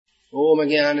Om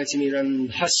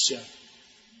Jnanatimirandhasya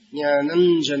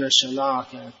Jnananjana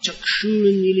Shalaka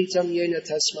Chakshurunmilitam Yena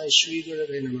Tasmai Shri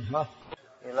Gurave Namaha.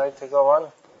 You like to go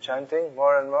on chanting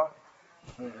more and more?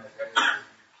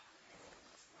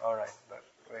 All right, but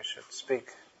we should speak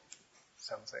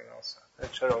something also.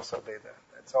 It should also be there.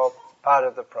 It's all part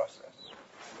of the process.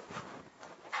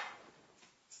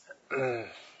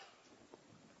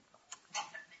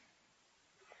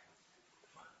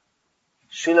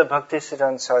 Srila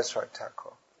Bhaktisiddhanta Saraswati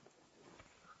Thakur,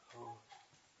 who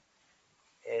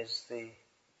is the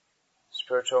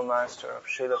spiritual master of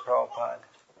Srila Prabhupada,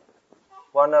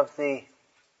 one of the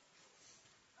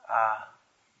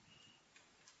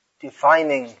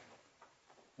defining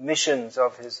missions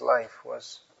of his life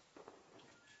was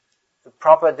the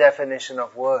proper definition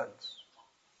of words,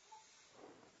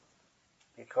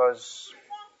 because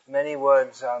many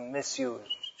words are misused,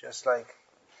 just like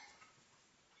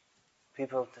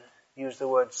people use the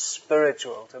word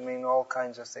spiritual to mean all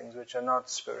kinds of things which are not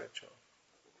spiritual.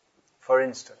 For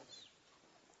instance,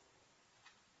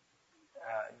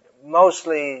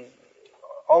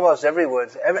 almost every word,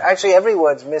 actually every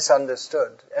word's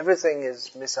misunderstood. Everything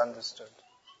is misunderstood.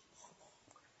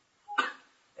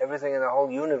 Everything in the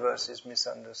whole universe is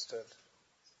misunderstood.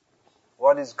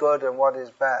 What is good and what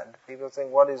is bad? People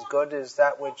think what is good is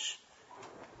that which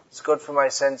is good for my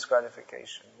sense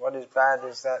gratification. What is bad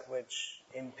is that which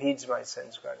impedes my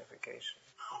sense gratification.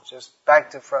 Just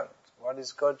back to front. What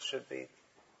is good should be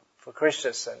for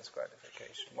Krishna's sense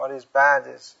gratification. What is bad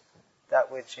is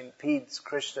that which impedes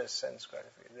Krishna's sense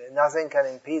gratification. Nothing can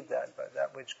impede that, but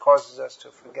that which causes us to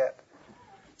forget.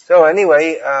 So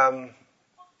anyway,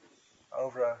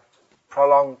 over a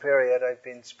prolonged period, I've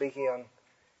been speaking on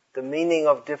the meaning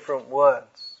of different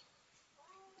words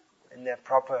in their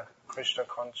proper Krishna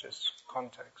conscious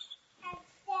context.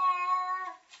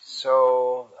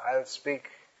 So I'll speak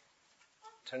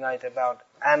tonight about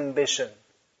ambition.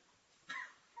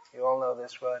 You all know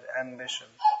this word, ambition.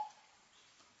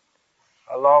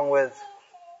 Along with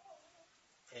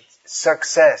its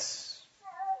success.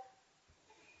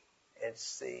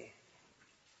 It's the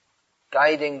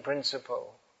guiding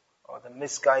principle or the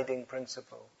misguiding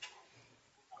principle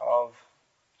of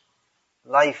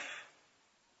life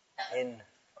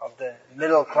of the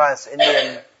middle class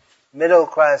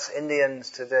Indians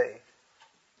today.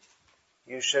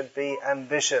 You should be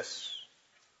ambitious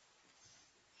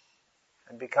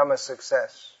and become a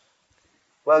success.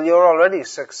 Well, you're already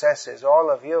successes, all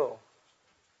of you,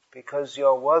 because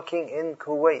you're working in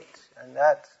Kuwait, and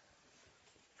that,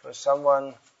 for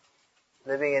someone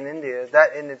living in India,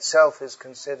 that in itself is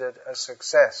considered a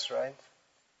success, right?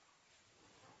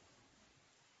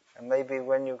 And maybe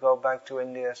when you go back to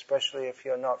India, especially if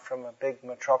you're not from a big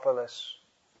metropolis,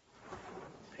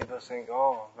 people think,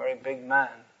 oh, very big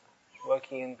man,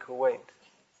 working in Kuwait.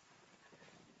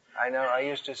 I know, I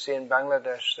used to see in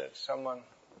Bangladesh that someone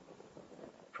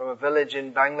from a village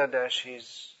in Bangladesh,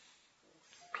 he's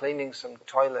cleaning some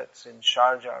toilets in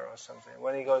Sharjah or something.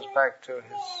 When he goes back to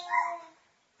his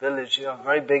village, a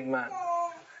very big man,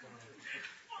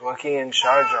 working in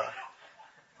Sharjah.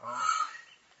 Oh.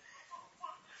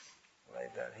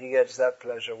 Like that. He gets that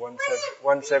pleasure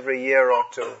once every year or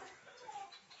two.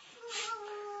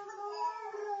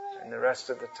 And the rest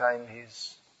of the time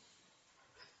he's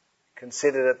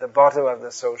considered at the bottom of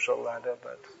the social ladder,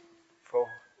 but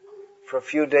for a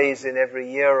few days in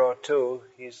every year or two,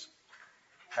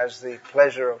 has the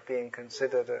pleasure of being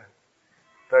considered a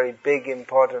very big,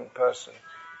 important person.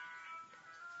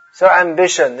 So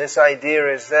ambition, this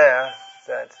idea is there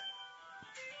that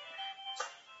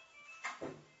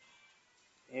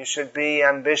you should be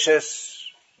ambitious,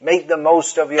 make the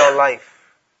most of your life.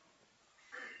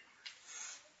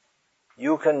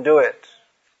 You can do it.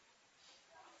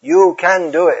 You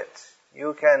can do it.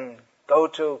 You can go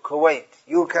to Kuwait.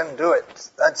 You can do it.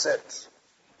 That's it.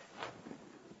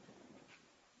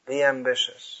 Be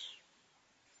ambitious.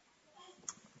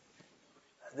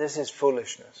 This is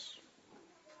foolishness.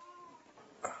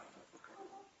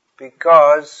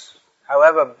 Because,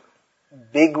 however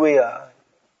big we are,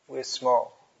 we're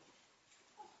small.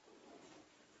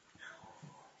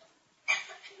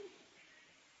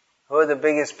 Who are the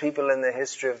biggest people in the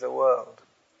history of the world?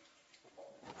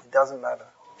 It doesn't matter.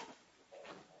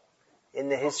 In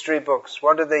the history books,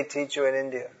 what do they teach you in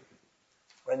India?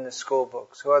 In the school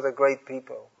books, who are the great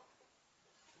people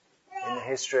in the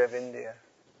history of India?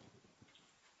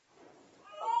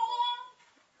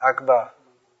 Akbar.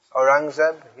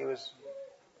 Aurangzeb,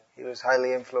 he was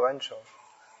highly influential.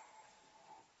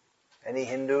 Any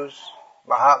Hindus?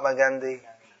 Mahatma Gandhi.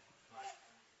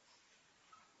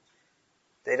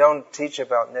 They don't teach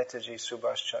about Netaji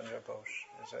Subhash Chandra Bose.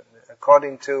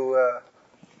 According to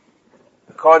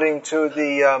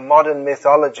the modern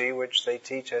mythology, which they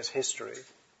teach as history,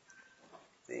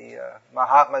 the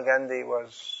Mahatma Gandhi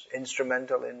was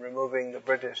instrumental in removing the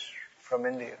British from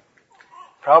India.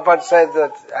 Prabhupada said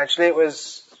that actually it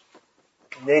was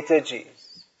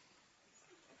Netaji's,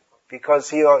 because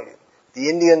the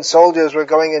Indian soldiers were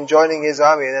going and joining his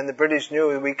army, and then the British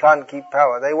knew we can't keep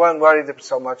power. They weren't worried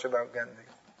so much about Gandhi,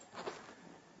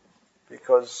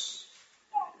 because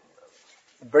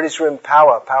the British were in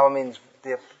power. Power means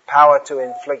the power to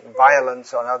inflict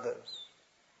violence on others.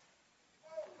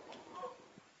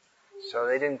 So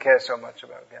they didn't care so much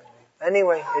about Gandhi.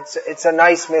 Anyway, it's a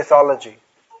nice mythology.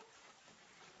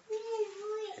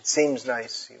 It seems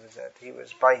nice. He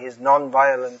was by his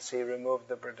non-violence, he removed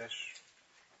the British.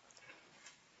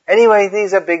 Anyway,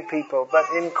 these are big people, but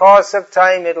in course of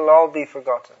time it'll all be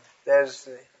forgotten. There's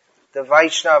the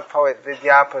Vaishnava poet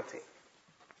Vidyapati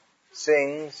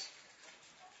sings,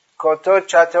 Koto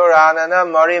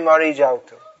Chaturanana Mari Mari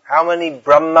Jautu. How many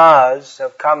Brahmas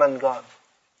have come and gone?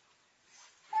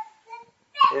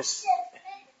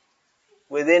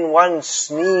 Within one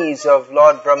sneeze of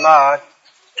Lord Brahma,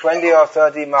 20 or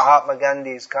 30 Mahatma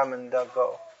Gandhis come and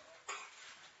go.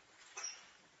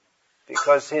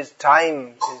 Because the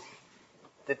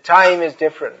time is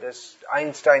different.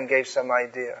 Einstein gave some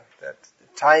idea that the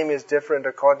time is different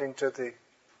according to the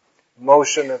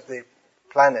motion of the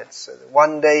planets. So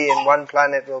one day in one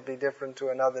planet will be different to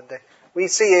another day. We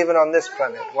see even on this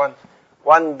planet,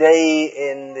 one day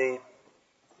in the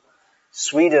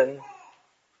Sweden,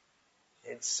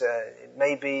 it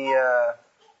may be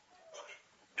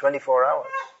 24 hours.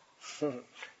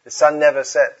 The sun never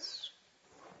sets.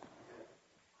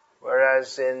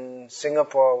 Whereas in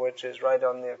Singapore, which is right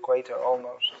on the equator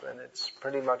almost, and it's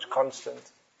pretty much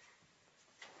constant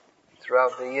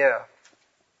throughout the year,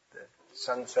 the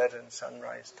sunset and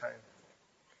sunrise time.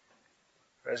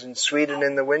 Whereas in Sweden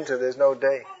in the winter, there's no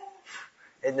day.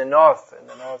 In the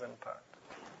northern part.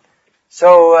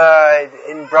 So,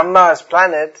 in Brahma's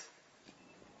planet,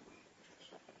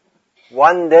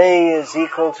 one day is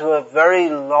equal to a very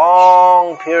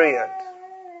long period.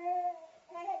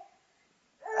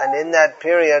 And in that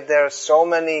period, there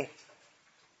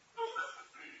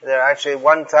are actually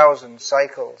 1,000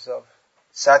 cycles of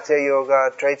Satya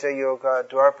Yoga, Treta Yoga,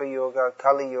 Dwapara Yoga,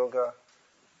 Kali Yoga.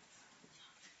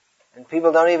 And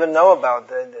people don't even know about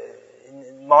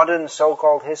in modern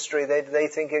so-called history, they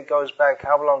think it goes back,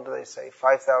 how long do they say?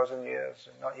 5,000 years,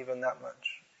 not even that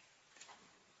much.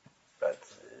 But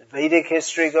Vedic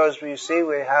history goes, you see,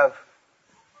 we have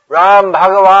Ram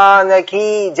Bhagavan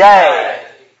Ki Jai.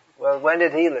 Well, when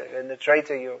did he live? In the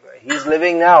Treta Yoga. He's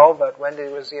living now, but when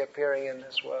was he appearing in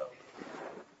this world?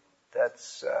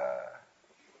 That's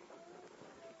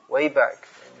way back,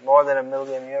 more than 1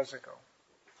 million years ago.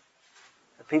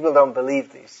 The people don't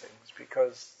believe these things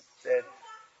because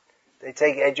they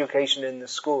take education in the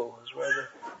schools, where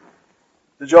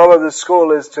the job of the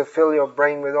school is to fill your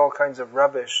brain with all kinds of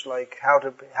rubbish, like how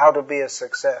to be a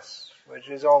success, which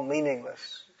is all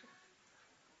meaningless.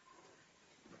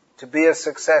 To be a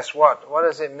success, what? What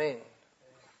does it mean?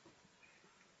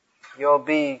 You'll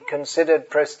be considered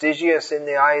prestigious in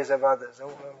the eyes of others.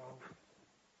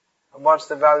 And what's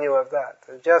the value of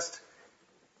that? Just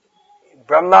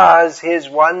Brahma's, his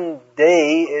one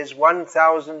day is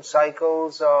 1,000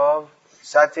 cycles of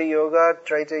Satya Yoga,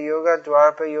 Treta Yoga,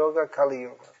 Dwapara Yoga, Kali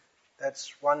Yoga.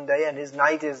 That's one day, and his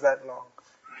night is that long.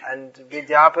 And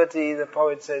Vidyapati, the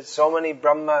poet, says, so many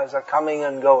Brahmas are coming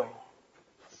and going.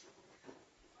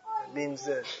 It means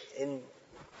that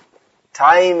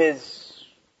time is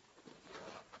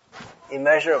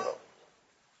immeasurable.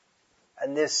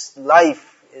 And this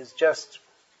life is just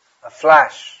a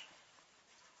flash.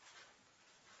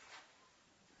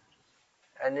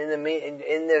 And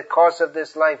in the course of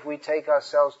this life, we take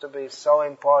ourselves to be so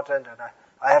important, and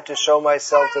I have to show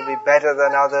myself to be better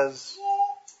than others.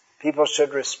 People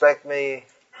should respect me.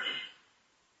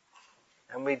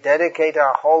 And we dedicate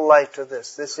our whole life to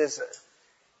this. This is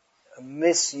a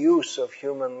misuse of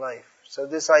human life. So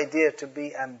this idea to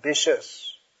be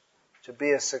ambitious, to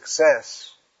be a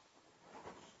success,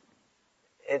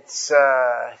 it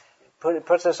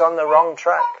puts us on the wrong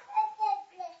track.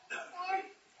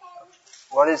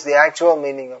 What is the actual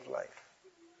meaning of life?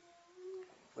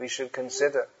 We should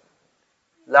consider.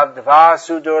 Labdva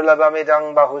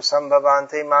sudurlabamidang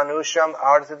bahusambhavante manusham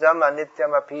arthadam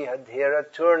anityam api hadhira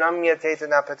turnam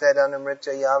yatetana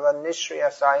patedanamritya yava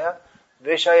nishriyasaya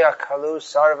vishaya khalu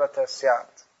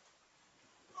sarvatasyat.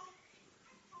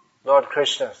 Lord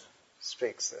Krishna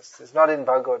speaks this. It's not in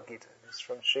Bhagavad Gita. It's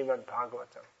from Srimad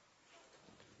Bhagavatam.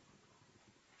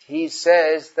 He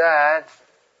says that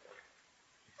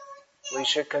we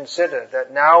should consider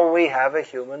that now we have a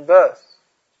human birth.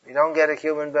 We don't get a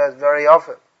human birth very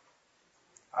often.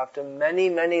 After many,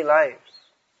 many lives,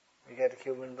 we get a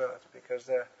human birth because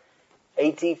there are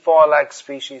 84 lakh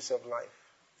species of life.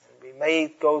 And we may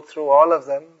go through all of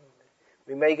them.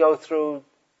 We may go through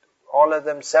all of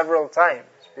them several times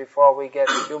before we get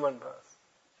a human birth,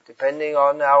 depending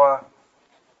on our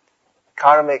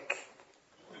karmic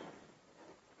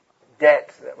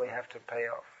debt that we have to pay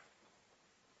off.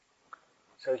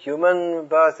 So human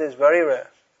birth is very rare.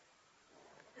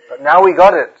 But now we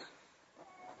got it.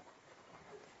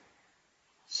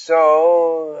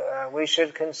 So we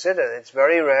should consider it's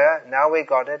very rare, now we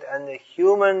got it, and the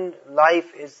human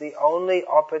life is the only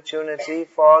opportunity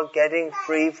for getting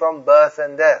free from birth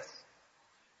and death.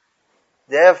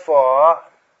 Therefore,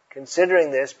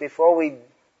 considering this, before we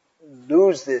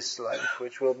lose this life,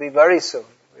 which will be very soon,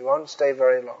 we won't stay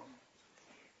very long,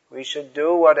 we should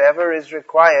do whatever is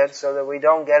required so that we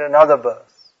don't get another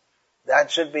birth.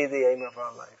 That should be the aim of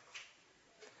our life.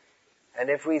 And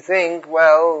if we think,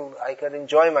 well, I could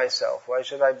enjoy myself, why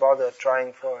should I bother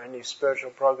trying for any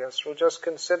spiritual progress? We'll just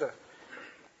consider.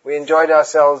 We enjoyed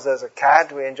ourselves as a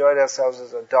cat, we enjoyed ourselves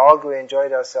as a dog, we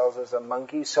enjoyed ourselves as a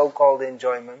monkey, so-called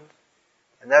enjoyment.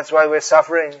 And that's why we're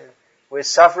suffering. We're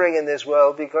suffering in this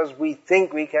world because we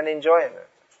think we can enjoy it.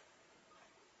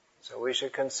 So we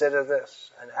should consider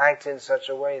this and act in such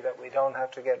a way that we don't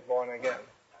have to get born again.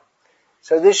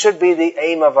 So this should be the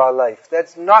aim of our life.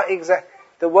 That's not exact.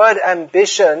 The word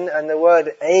ambition and the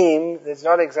word aim is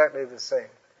not exactly the same.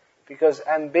 Because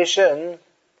ambition,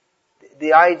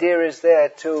 the idea is there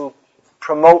to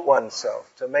promote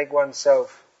oneself, to make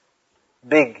oneself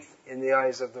big in the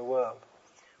eyes of the world.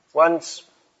 Once,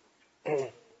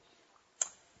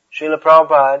 Srila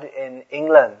Prabhupada in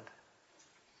England,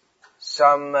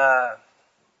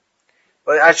 it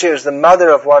was the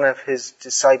mother of one of his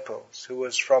disciples who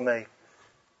was from a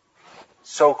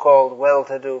so-called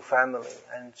well-to-do family,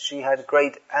 and she had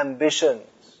great ambitions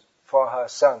for her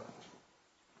son,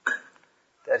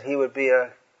 that he would be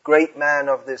a great man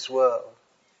of this world.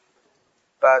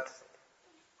 But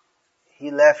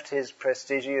he left his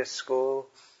prestigious school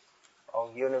or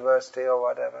university or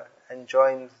whatever and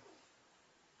joined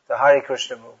the Hare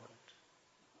Krishna movement.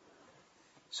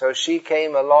 So she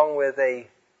came along with a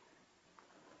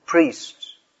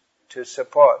priest to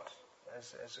support,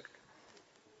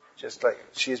 just like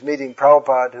she's meeting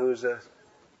Prabhupada, who's a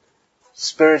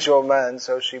spiritual man,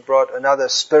 so she brought another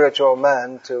spiritual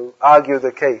man to argue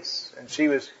the case. And she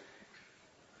was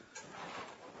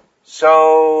saying,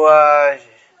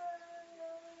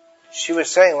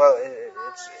 well,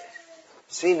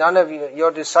 see, none of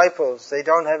your disciples, they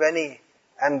don't have any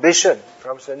ambition.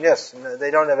 Prabhupada said, yes, no,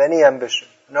 they don't have any ambition,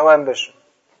 no ambition.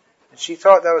 And she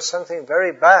thought that was something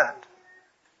very bad.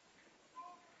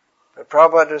 But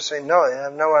Prabhupada was saying, no, they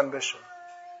have no ambition.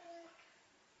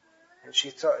 And she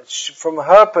thought, from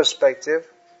her perspective,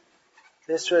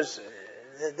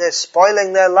 they're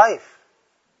spoiling their life.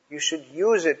 You should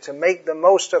use it to make the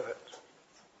most of it.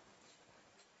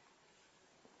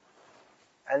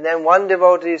 And then one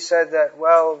devotee said that,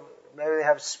 well, maybe they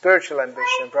have spiritual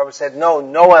ambition. And Prabhupada said,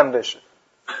 no ambition.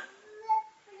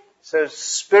 So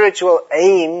spiritual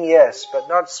aim, yes, but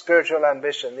not spiritual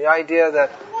ambition. The idea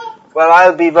that, well,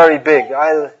 I'll be very big.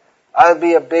 I'll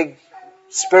be a big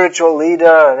spiritual leader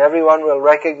and everyone will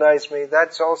recognize me.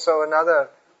 That's also another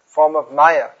form of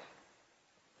Maya.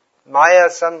 Maya,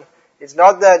 it's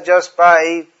not that just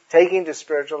by taking to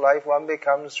spiritual life one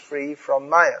becomes free from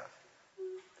Maya,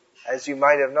 as you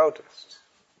might have noticed,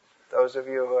 those of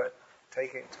you who are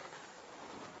taking to.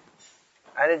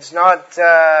 And it's not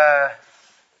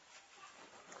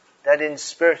that in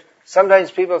spirit.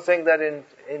 Sometimes people think that in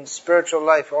spiritual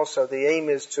life also the aim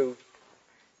is to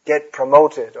get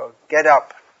promoted or get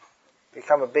up,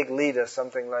 become a big leader,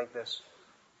 something like this.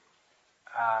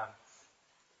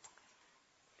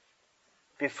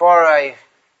 Before I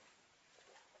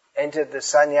entered the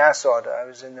sannyas order, I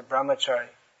was in the brahmachari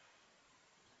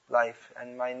life,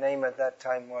 and my name at that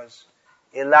time was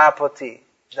Ilapati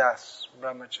Das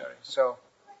Brahmachari. So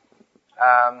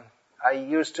I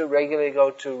used to regularly go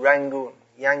to Rangoon,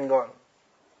 Yangon,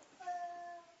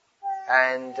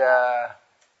 and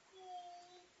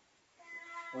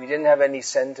we didn't have any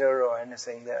center or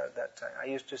anything there at that time. I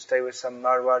used to stay with some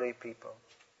Marwari people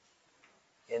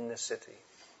in the city.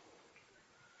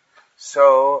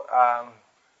 So I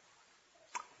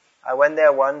went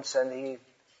there once, and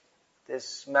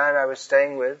this man I was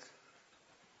staying with,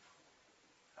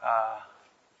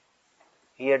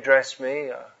 he addressed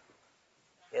me,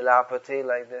 Ilapati,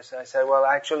 like this. I said, well,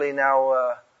 actually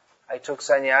now I took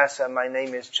sannyasa and my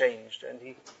name is changed. And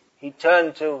he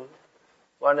turned to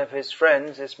one of his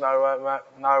friends, this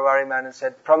Marwari man, and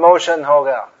said, "Promotion ho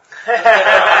gaya."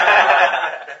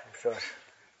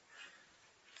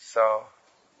 So,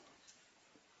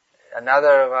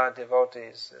 another of our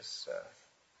devotees is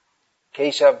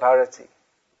Keshav Bharati,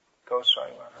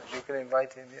 Goswami Maharaj. You can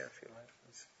invite him here if you like.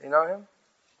 You know him?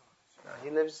 No,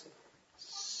 he lives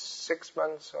 6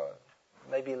 months or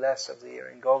maybe less of the year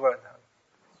in Govardhan.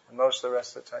 And most of the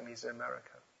rest of the time he's in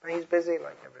America. But he's busy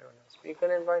like everyone else. But you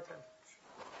can invite him.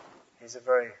 He's a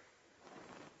very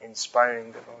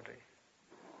inspiring devotee.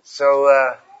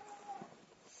 So,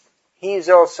 he's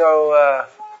also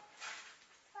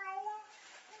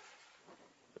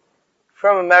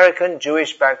from American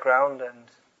Jewish background, and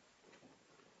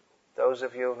those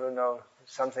of you who know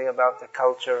something about the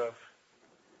culture of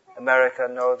America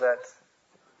know that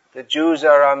the Jews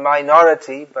are a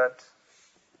minority, but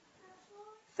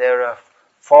they're a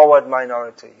forward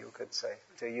minority, you could say,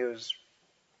 to use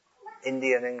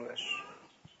Indian English.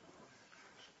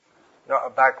 Not a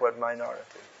backward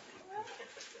minority.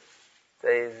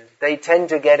 They tend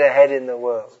to get ahead in the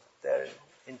world. They're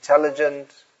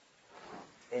intelligent,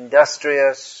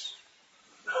 industrious,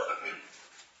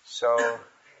 so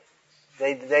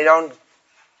they don't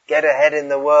get ahead in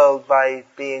the world by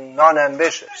being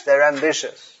non-ambitious. They're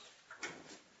ambitious.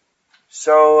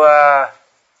 So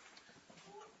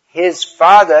his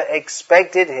father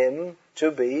expected him to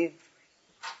be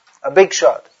a big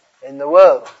shot in the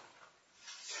world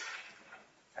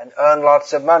and earn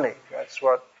lots of money. That's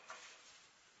what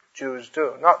Jews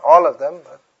do. Not all of them,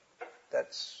 but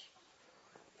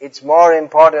it's more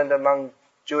important among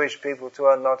Jewish people to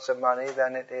earn lots of money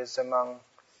than it is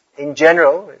in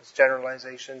general, it's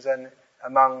generalizations, and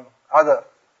among other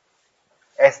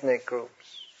ethnic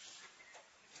groups.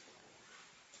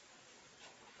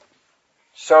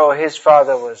 So his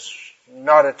father was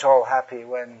not at all happy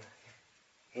when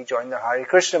he joined the Hare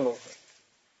Krishna movement.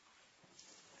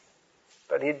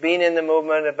 But he'd been in the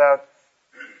movement about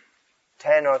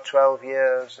 10 or 12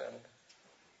 years, and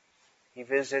he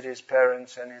visited his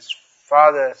parents, and his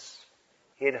father,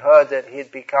 he'd heard that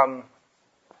he'd become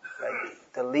like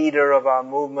the leader of our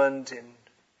movement in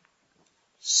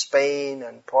Spain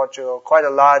and Portugal, quite a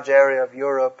large area of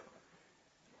Europe.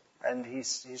 And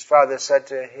his father said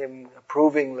to him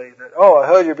approvingly that, "Oh, I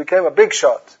heard you became a big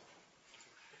shot."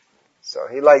 So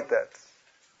he liked that.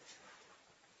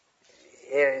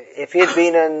 If he'd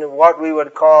been in what we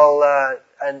would call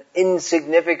an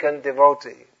insignificant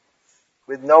devotee,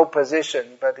 with no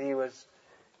position, but he was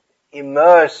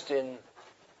immersed in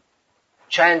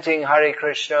chanting Hare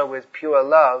Krishna with pure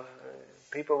love,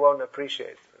 people won't appreciate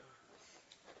it.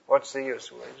 What's the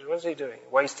use? What's he doing?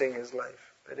 Wasting his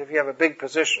life. But if you have a big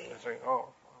position, you think,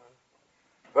 "Oh,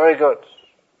 very good."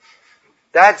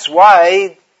 That's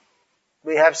why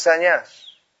we have sannyas.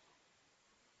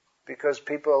 Because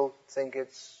people think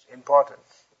it's important.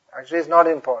 Actually, it's not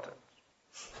important.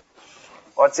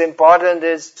 What's important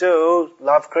is to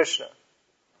love Krishna.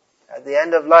 At the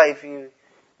end of life, you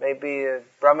may be a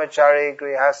brahmachari,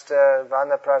 grihastha,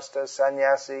 vanaprastha,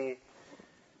 sannyasi,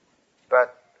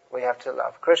 but we have to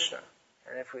love Krishna.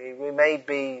 And if we may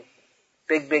be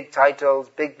big titles,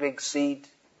 big seat,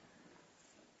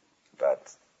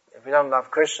 but if we don't love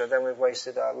Krishna, then we've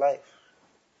wasted our life.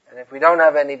 And if we don't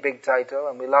have any big title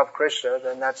and we love Krishna,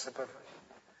 then that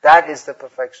is the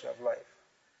perfection of life.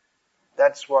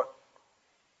 That's what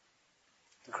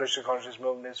the Krishna conscious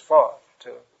movement is for,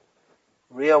 to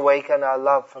reawaken our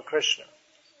love for Krishna.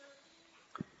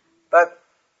 But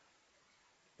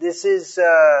this is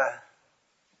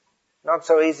not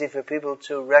so easy for people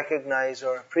to recognize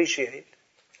or appreciate.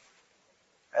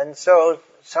 And so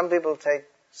some people take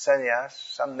sannyas,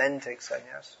 some men take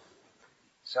sannyas,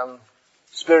 some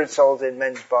spirit souls in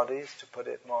men's bodies, to put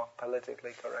it more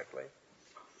politically correctly,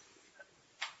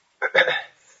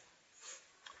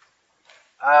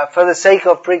 for the sake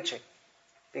of preaching.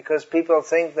 Because people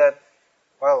think that,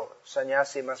 well,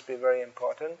 sannyasi must be very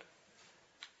important.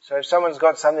 So if someone's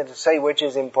got something to say which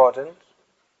is important,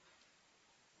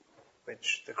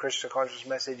 which the Krishna conscious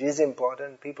message is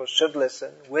important, people should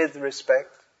listen with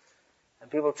respect. And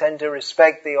people tend to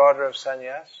respect the order of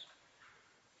sannyas.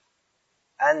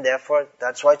 And therefore,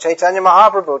 that's why Chaitanya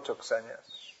Mahaprabhu took sannyas.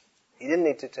 He didn't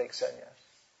need to take sannyas.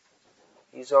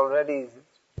 He's already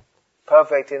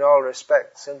perfect in all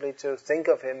respects. Simply to think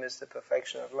of him is the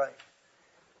perfection of life.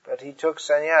 But he took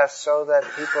sannyas so that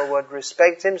people would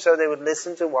respect him, so they would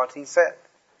listen to what he said.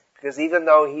 Because even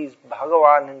though he's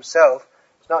Bhagavan himself,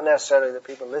 it's not necessarily that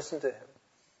people listen to him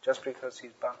just because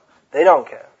he's Bhagavan. They don't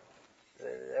care.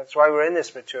 That's why we're in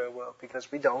this mature world,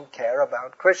 because we don't care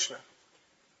about Krishna.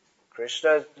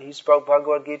 Krishna, he spoke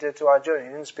Bhagavad Gita to Arjuna. He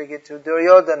didn't speak it to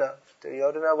Duryodhana.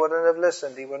 Duryodhana wouldn't have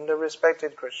listened. He wouldn't have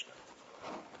respected Krishna.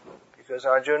 Because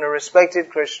Arjuna respected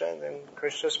Krishna, then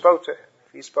Krishna spoke to him.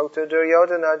 If he spoke to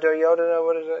Duryodhana, Duryodhana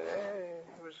would have said,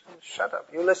 shut up,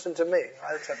 you listen to me.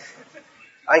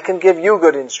 I can give you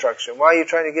good instruction. Why are you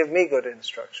trying to give me good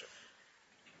instruction?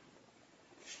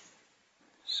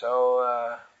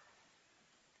 So,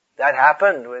 that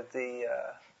happened with the,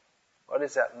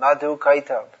 Madhu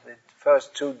Kaitab, the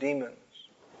first two demons.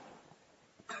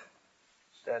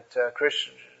 That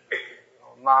Krishna,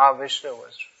 Mahavishnu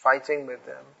was fighting with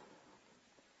them.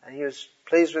 And he was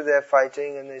pleased with their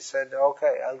fighting, and they said,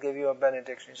 okay, I'll give you a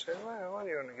benediction. He said, well, what are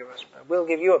you going to give us? We'll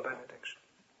give you a benediction.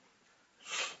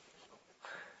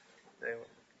 They were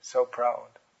so proud.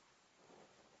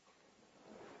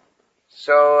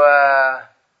 So,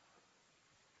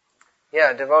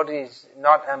 devotees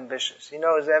not ambitious. He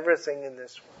knows everything in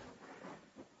this world.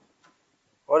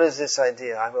 What is this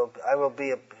idea? I will be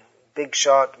a big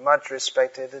shot, much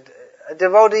respected. A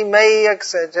devotee may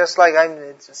accept, just like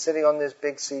I'm sitting on this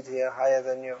big seat here, higher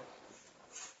than you,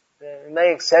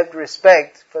 may accept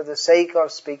respect for the sake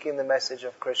of speaking the message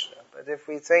of Krishna. But if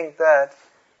we think that,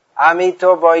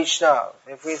 Amito Vaishnav,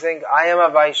 if we think I am a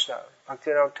Vaishnav,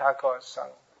 Bhaktivinoda Thakur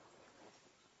sang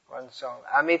one song,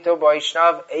 Amito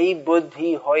Vaishnav, ei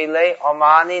buddhi hoile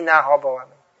amani na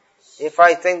hobavami. If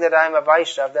I think that I am a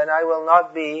Vaishnav, then I will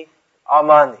not be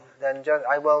amani. Then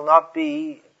I will not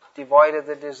be devoid of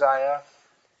the desire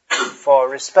for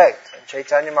respect. And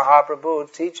Chaitanya Mahaprabhu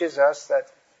teaches us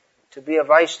that to be a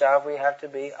Vaishnava, we have to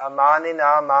be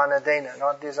amanina manadena,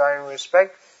 not desiring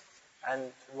respect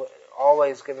and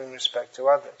always giving respect to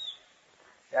others.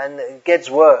 And it gets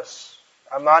worse.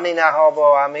 Amanina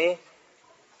hoboami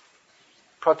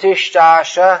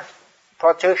pratishtasa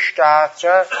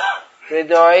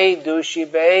hridoi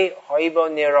dushibe hoibo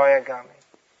niroyagami.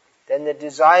 Then the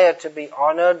desire to be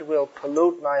honored will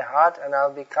pollute my heart and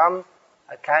I'll become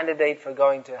a candidate for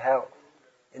going to hell.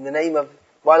 In the name of,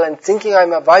 while I'm thinking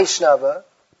I'm a Vaishnava,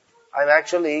 I'm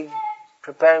actually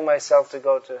preparing myself to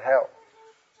go to hell.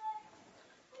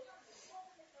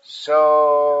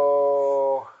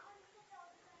 So,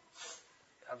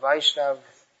 a Vaishnava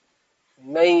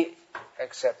may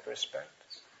accept respect.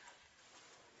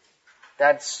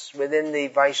 That's within the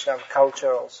Vaishnava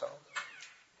culture also.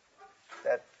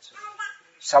 That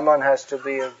someone has to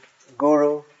be a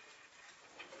guru,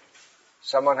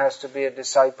 someone has to be a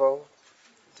disciple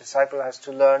has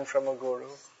to learn from a guru.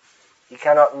 He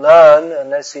cannot learn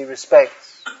unless he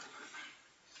respects.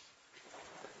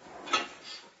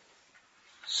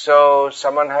 So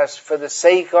someone has, for the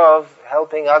sake of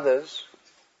helping others,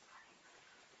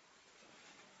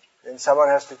 then someone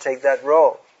has to take that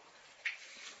role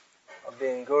of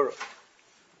being guru.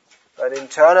 But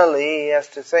internally he has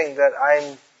to think that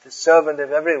I'm the servant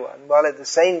of everyone, while at the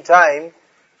same time,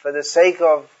 for the sake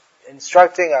of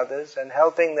instructing others and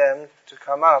helping them to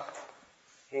come up,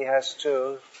 he has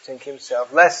to think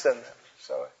himself less than them.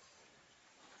 So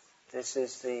this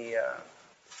is the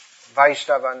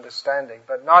Vaishnava understanding,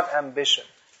 but not ambition.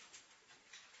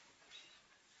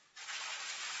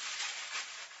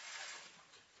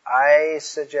 I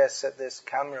suggest that this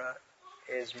camera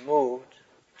is moved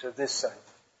to this side,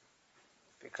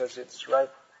 because it's right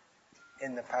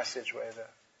in the passageway there.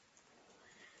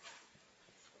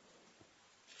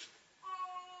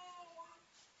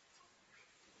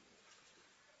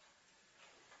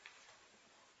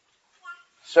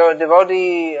 So a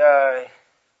devotee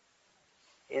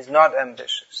is not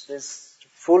ambitious. This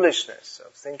foolishness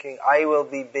of thinking, I will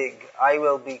be big, I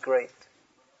will be great,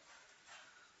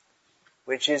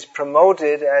 which is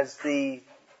promoted as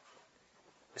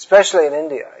especially in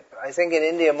India. I think in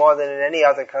India more than in any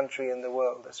other country in the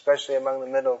world, especially among the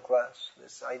middle class,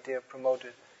 this idea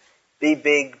promoted. Be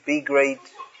big, be great,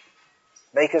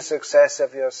 make a success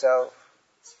of yourself.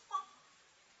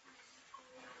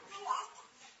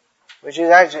 Which is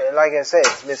actually, like I say,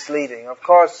 it's misleading. Of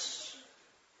course,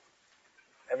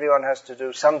 everyone has to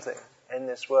do something in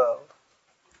this world.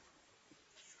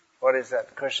 What is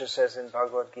that? Krishna says in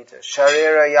Bhagavad Gita,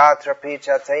 Sharira yatra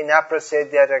pichate na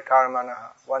prasedyata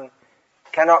karmanaha. One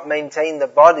cannot maintain the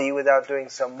body without doing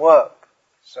some work.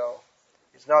 So,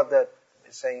 it's not that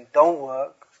it's saying don't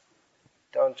work,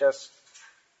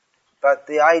 but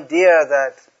the idea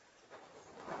that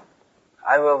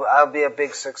I'll be a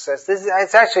big success.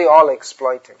 It's actually all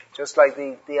exploiting. Just like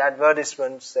the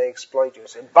advertisements, they exploit you.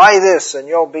 Say, buy this and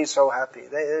you'll be so happy.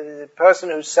 The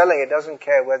person who's selling it doesn't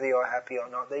care whether you're happy or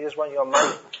not. They just want your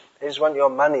money. They just want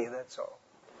your money, that's all.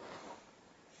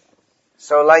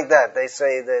 So like that, they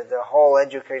say the whole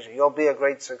education, you'll be a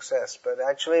great success. But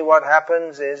actually what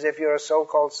happens is, if you're a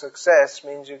so-called success,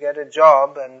 means you get a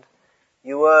job and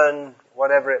you earn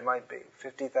whatever it might be.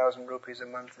 50,000 rupees a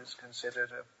month is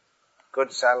considered a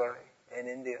good salary in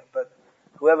India. But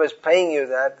whoever's paying you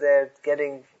that, they're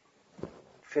getting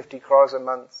 50 crores a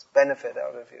month benefit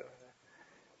out of you.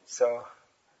 So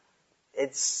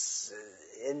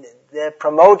they're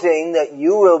promoting that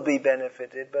you will be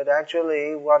benefited, but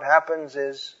actually what happens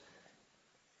is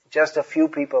just a few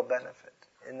people benefit.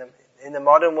 In the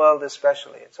modern world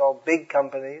especially, it's all big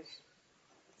companies,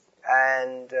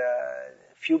 and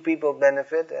few people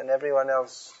benefit, and everyone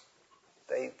else,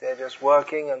 they're just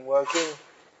working and working.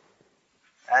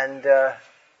 And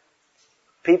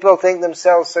people think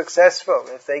themselves successful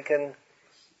if they can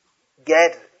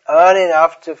earn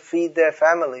enough to feed their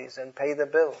families and pay the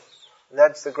bills.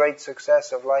 That's the great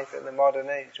success of life in the modern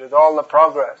age, with all the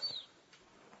progress.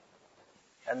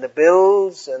 And the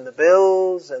bills, and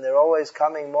they're always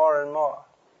coming more and more.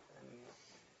 And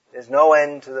there's no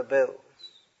end to the bills.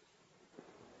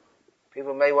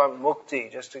 People may want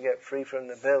mukti just to get free from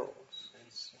the bills.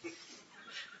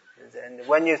 And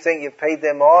when you think you've paid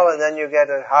them all, and then you get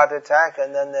a heart attack,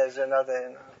 and then there's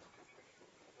another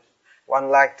 1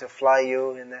 lakh to fly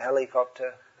you in the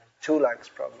helicopter, 2 lakhs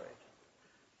probably,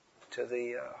 to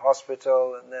the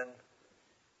hospital, and then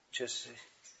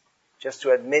just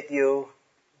to admit you,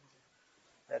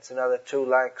 that's another 2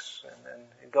 lakhs, and then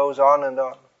it goes on and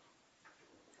on.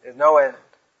 There's no end.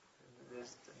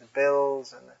 There's the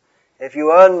bills, and if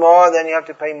you earn more, then you have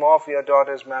to pay more for your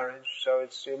daughter's marriage. So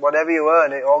it's whatever you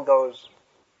earn, it all goes.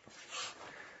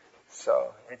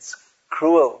 So it's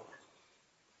cruel.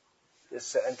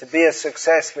 And to be a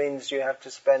success means you have to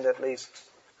spend at least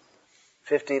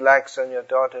 50 lakhs on your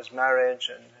daughter's marriage,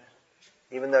 and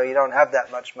even though you don't have that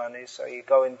much money, so you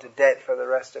go into debt for the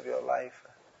rest of your life,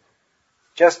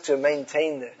 just to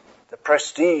maintain the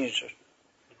prestige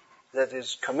that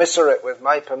is commensurate with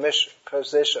my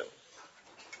position,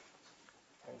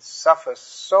 and suffer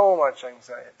so much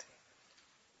anxiety.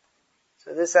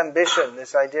 So this ambition,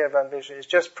 this idea of ambition, is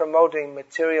just promoting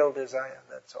material desire,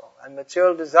 that's all. And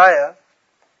material desire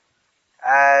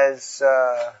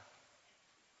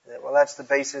that's the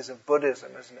basis of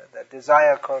Buddhism, isn't it? That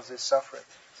desire causes suffering.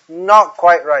 Not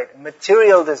quite right.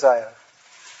 Material desire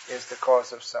is the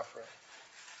cause of suffering.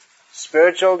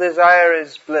 Spiritual desire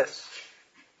is bliss.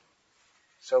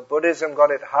 So Buddhism got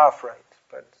it half right.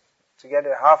 But to get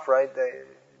it half right, it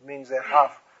means they're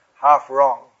half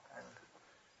wrong. And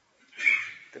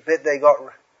the bit they got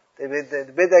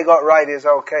right is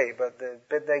okay, but the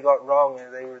bit they got wrong,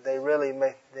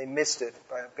 they missed it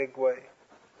by a big way.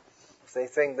 If they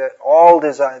think that all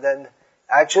desire, then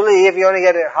actually if you only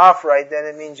get it half right, then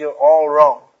it means you're all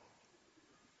wrong.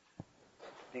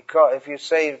 Because if you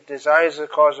say desire is the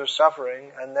cause of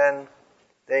suffering, and then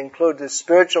they include the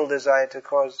spiritual desire to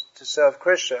serve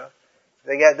Krishna,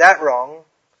 they get that wrong,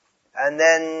 and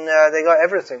then they got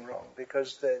everything wrong.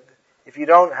 Because if you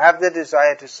don't have the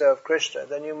desire to serve Krishna,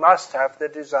 then you must have the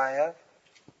desire,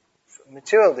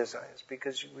 material desires,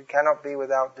 because we cannot be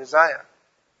without desire.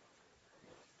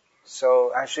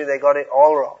 So actually they got it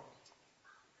all wrong.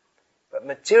 But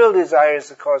material desire is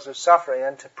the cause of suffering,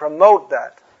 and to promote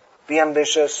that, be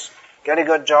ambitious, get a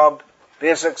good job, be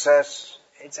a success,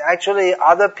 it's actually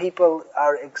other people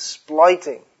are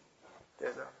exploiting.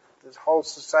 This whole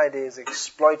society is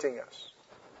exploiting us.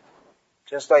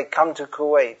 Just like come to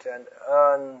Kuwait and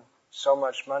earn so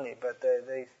much money, but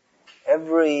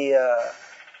every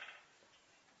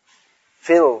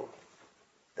fill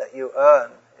that you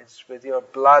earn, it's with your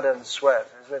blood and sweat,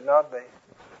 is it not? They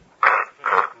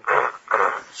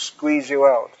squeeze you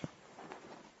out.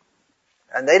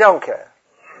 And they don't care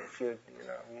if you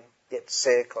get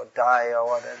sick or die or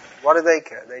whatever. What do they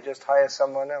care? They just hire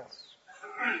someone else.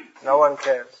 No one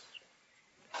cares.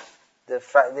 The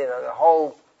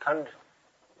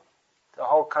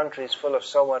whole country is full of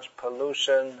so much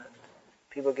pollution, and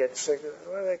people get sick.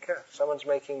 What do they care? Someone's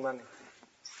making money.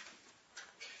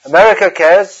 America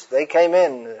cares. They came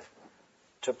in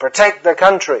to protect the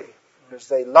country because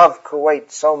they love Kuwait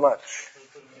so much.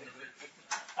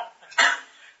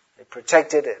 They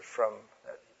protected it from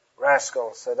that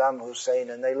rascal Saddam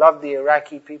Hussein, and they loved the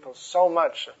Iraqi people so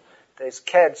much. They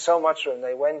cared so much for him.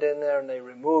 They went in there and they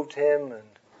removed him.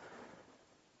 And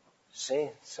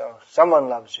see, so someone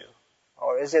loves you.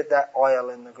 Or is it that oil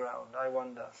in the ground? I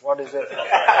wonder. What is it?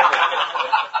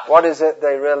 What is it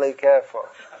they really care for?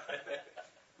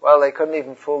 Well, they couldn't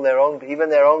even fool even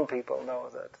their own people know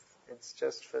that it's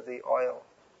just for the oil.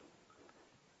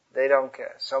 They don't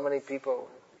care. So many people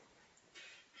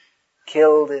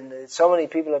killed so many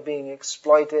people are being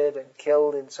exploited and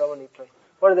killed in so many places.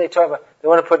 What are they talking about? They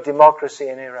want to put democracy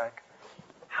in Iraq.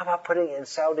 How about putting it in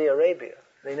Saudi Arabia?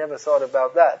 They never thought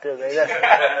about that, did they?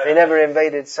 They never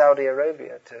invaded Saudi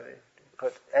Arabia to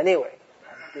put. Anyway,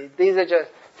 these are just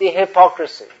the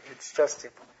hypocrisy. It's just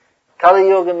Kali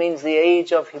Yuga means the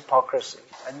age of hypocrisy.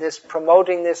 And this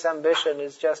promoting this ambition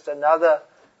is just another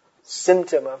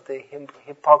symptom of the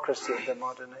hypocrisy of the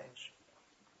modern age.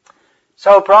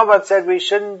 So Prabhupada said we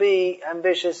shouldn't be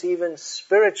ambitious even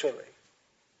spiritually.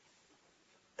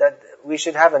 That we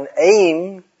should have an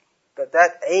aim, but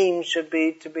that aim should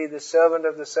be to be the servant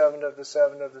of the servant of the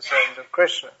servant of the servant of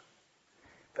Krishna.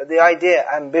 But the idea,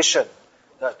 ambition,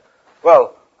 that,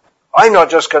 well, I'm not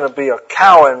just going to be a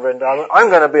cow in Vrindavan, I'm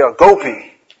going to be a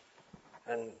gopi.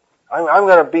 And I'm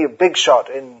going to be a big shot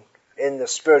in the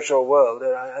spiritual world.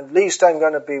 At least I'm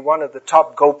going to be one of the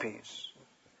top gopis.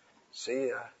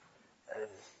 See,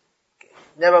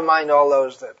 never mind all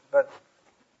those but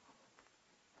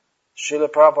Srila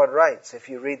Prabhupada writes, if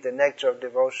you read the Nectar of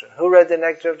Devotion. Who read the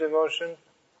Nectar of Devotion?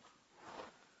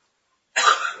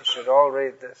 You should all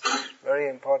read this. It's a very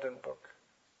important book.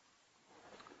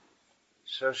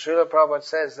 So Srila Prabhupada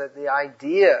says that the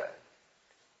idea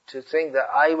to think that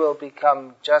I will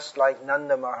become just like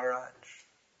Nanda Maharaj,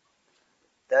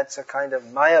 that's a kind of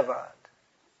Mayavad.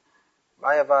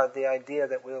 Mayavad, the idea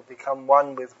that we'll become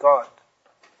one with God.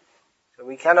 So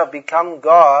we cannot become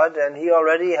God, and He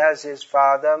already has His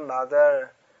father,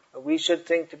 mother. We should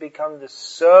think to become the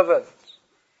servant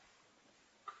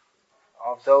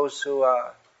of those who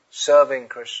are serving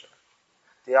Krishna.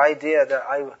 The idea that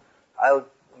I'll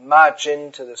march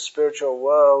into the spiritual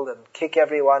world and kick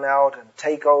everyone out and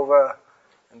take over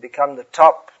and become the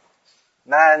top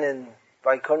man in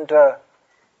Vaikuntha.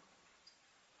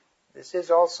 This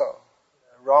is also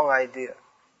a wrong idea.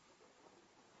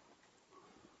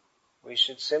 We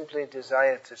should simply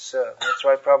desire to serve. That's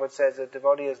why Prabhupada says a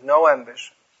devotee has no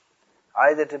ambition.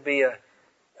 Either to be a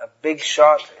big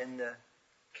shot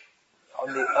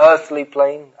on the earthly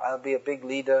plane, I'll be a big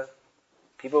leader,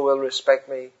 people will respect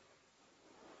me.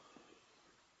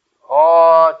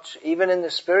 Or even in the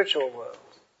spiritual world,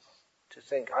 to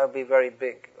think I'll be very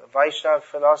big. Vaishnava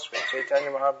philosophy,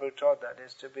 Chaitanya Mahaprabhu taught that,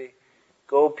 is to be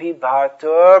Gopi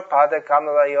Bhartur Pada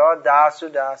Kamalayo Dasu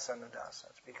Dasanadasa.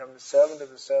 To become the servant of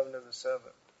the servant of the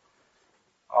servant.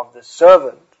 Of the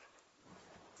servant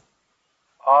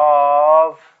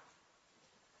of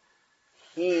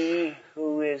he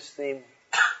who is the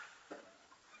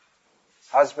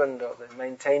husband or the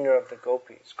maintainer of the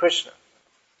gopis, Krishna.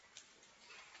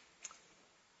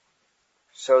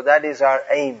 So that is our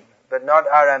aim, but not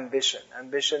our ambition.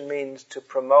 Ambition means to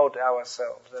promote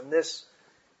ourselves. And this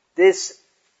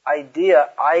idea,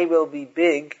 I will be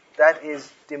big, that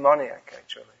is demoniac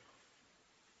actually.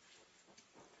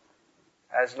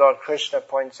 As Lord Krishna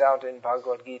points out in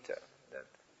Bhagavad Gita, that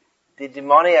the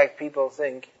demoniac people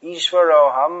think,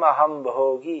 Ishvaroham aham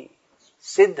bhogi,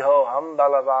 siddhoham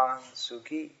balavan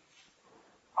sukhi.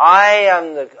 I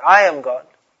am God.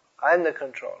 I am the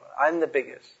controller. I am the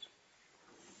biggest.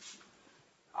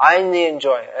 I'm the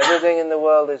enjoyer. Everything in the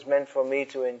world is meant for me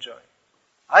to enjoy.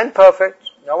 I'm perfect.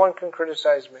 No one can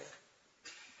criticize me.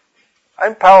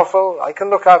 I'm powerful. I can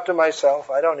look after myself.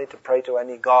 I don't need to pray to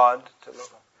any god to look.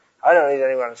 I don't need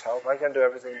anyone's help. I can do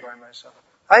everything by myself.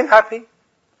 I'm happy.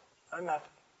 I'm happy.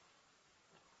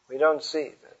 We don't see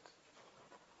that.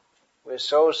 We're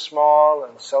so small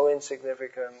and so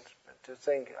insignificant to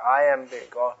think I am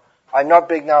big, or I'm not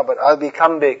big now, but I'll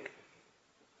become big.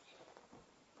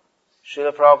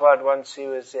 Srila Prabhupada, once he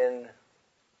was in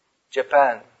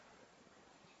Japan,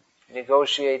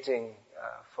 negotiating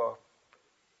for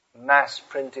mass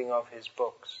printing of his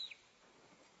books.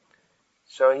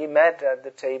 So he met at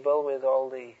the table with all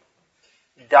the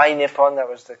Dai Nippon, that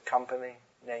was the company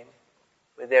name,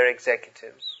 with their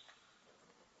executives.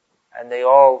 And they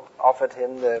all offered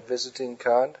him the visiting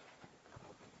card.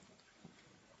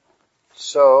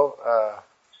 So,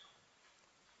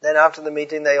 then after the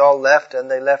meeting they all left,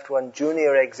 and they left one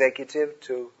junior executive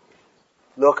to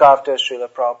look after Srila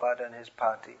Prabhupada and his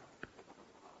party.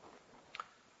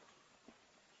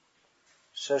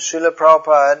 So Srila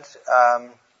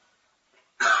Prabhupada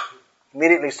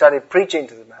immediately started preaching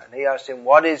to the man. He asked him,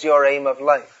 what is your aim of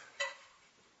life?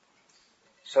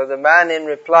 So the man in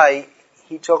reply,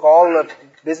 he took all the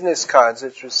business cards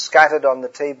which were scattered on the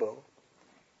table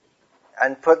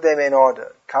and put them in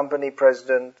order. Company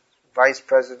president, vice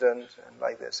president, and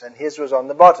like this. And his was on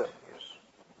the bottom. He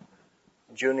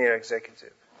was junior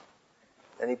executive.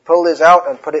 And he pulled his out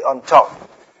and put it on top.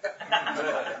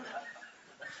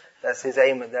 That's his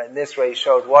aim. In this way he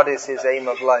showed what is his aim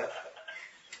of life.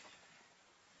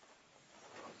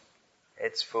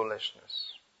 it's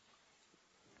foolishness.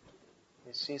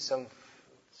 You see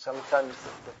sometimes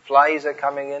the flies are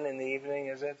coming in the evening,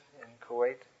 is it? In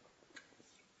Kuwait.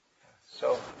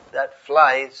 So that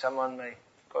fly, someone may,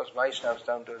 of course Vaishnavas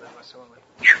don't do that, but someone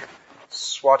may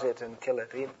swat it and kill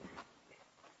it. He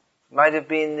might have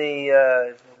been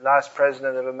the last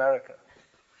president of America.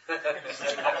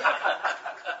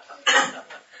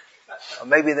 Or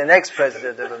maybe the next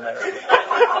president of America.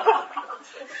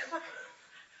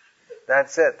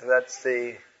 That's it. That's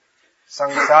the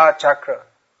Sangsara Chakra.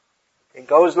 It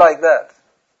goes like that.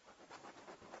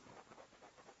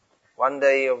 One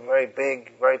day you're very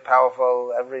big, very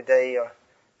powerful. Every day your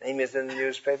name is in the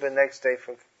newspaper. Next day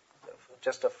for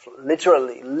just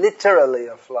literally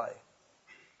a fly.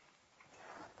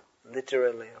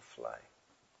 Literally a fly.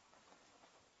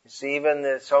 You see, even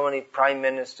there's so many prime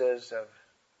ministers of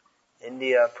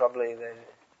India, probably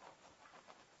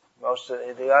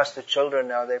if you ask the children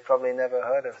now, they probably never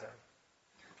heard of them.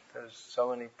 There's so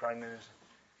many prime ministers.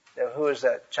 Who is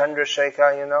that?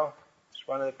 Chandrasekhar, you know? He's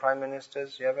one of the prime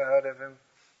ministers. You ever heard of him?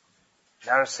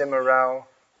 Narasimha Rao.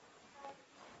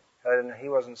 He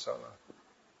wasn't so long.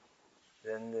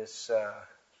 Then this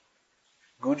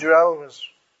Gujral was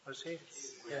he?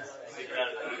 Yeah.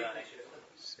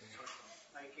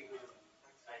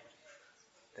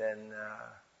 Then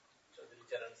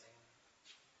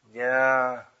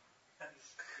yeah.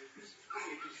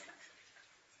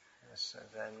 Yes,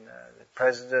 then the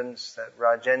presidents, that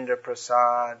Rajendra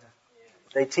Prasad,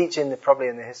 they teach probably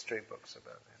in the history books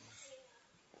about him.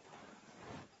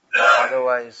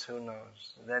 Otherwise, who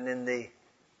knows? Then in the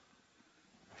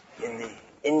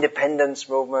independence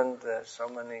movement, there's so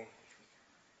many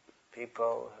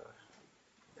people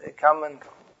they come and go,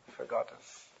 forgotten.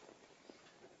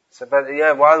 So, but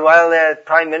yeah, while they're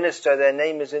prime minister, their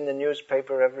name is in the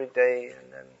newspaper every day,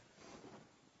 and then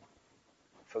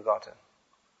forgotten.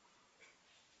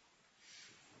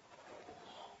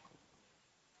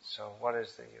 So what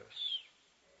is the use?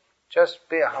 Just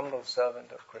be a humble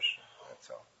servant of Krishna, that's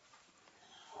all.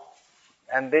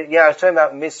 And I was talking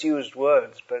about misused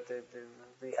words, but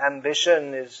the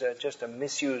ambition is just a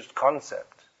misused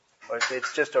concept. Or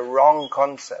it's just a wrong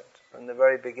concept from the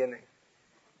very beginning.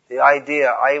 The idea,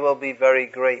 I will be very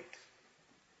great.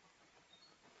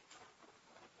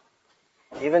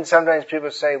 Even sometimes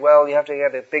people say, well, you have to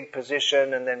get a big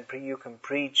position and then you can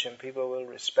preach and people will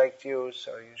respect you,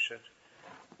 so you should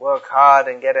work hard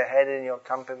and get ahead in your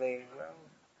company. Well,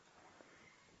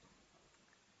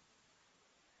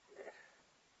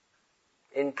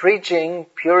 in preaching,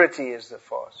 purity is the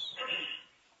force.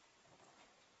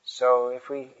 So if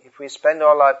we spend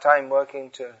all our time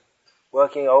working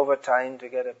overtime to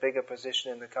get a bigger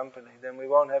position in the company, then we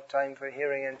won't have time for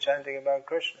hearing and chanting about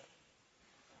Krishna.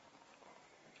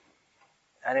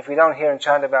 And if we don't hear and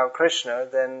chant about Krishna,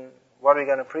 then what are we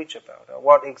going to preach about? Or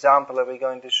what example are we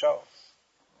going to show?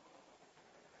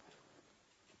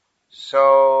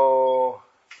 So,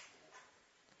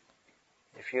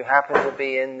 if you happen to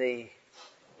be in the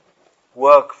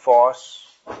workforce,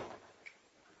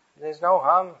 there's no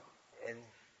harm in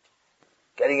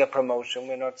getting a promotion.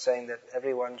 We're not saying that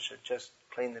everyone should just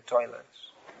clean the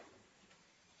toilets.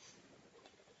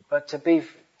 But to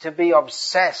be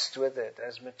obsessed with it,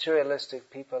 as materialistic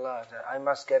people are, that I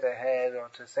must get ahead, or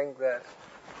to think that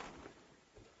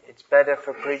it's better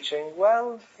for preaching,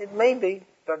 well, it may be,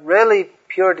 but really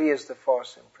purity is the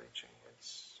force in preaching.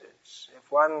 It's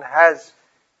if one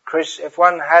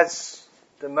has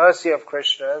the mercy of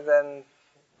Krishna, then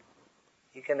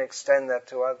you can extend that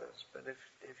to others. But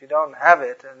if you don't have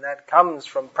it, and that comes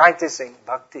from practicing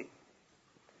bhakti,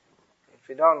 if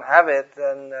you don't have it,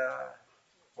 then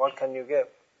what can you give?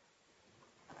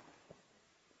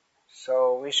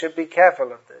 So we should be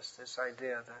careful of this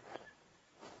idea that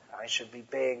I should be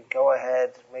big, go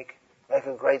ahead, make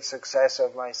a great success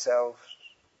of myself.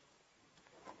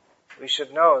 We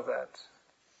should know that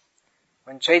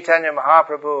when Chaitanya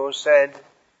Mahaprabhu said,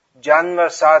 Janma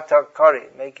sarthak kari,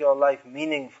 make your life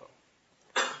meaningful,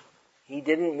 he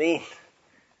didn't mean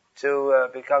to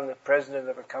become the president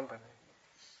of a company.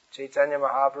 Chaitanya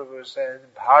Mahaprabhu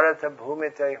said, Bharata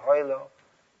bhumite hoilo,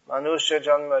 manusya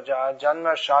janma ja,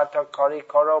 janma sarthak kari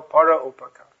karo para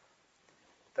upaka.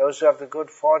 Those who have the good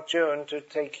fortune to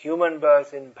take human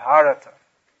birth in Bharata,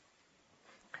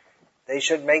 they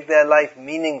should make their life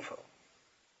meaningful.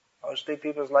 Mostly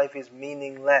people's life is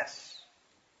meaningless.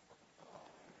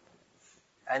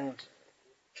 And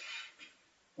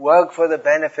work for the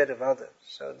benefit of others.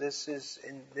 So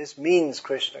this means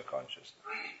Krishna consciousness.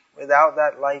 Without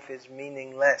that, life is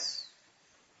meaningless.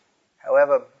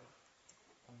 However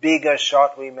big a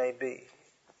shot we may be,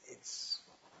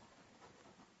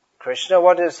 Krishna,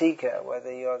 what does he care?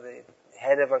 Whether you're the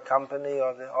head of a company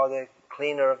or the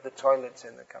cleaner of the toilets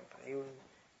in the company.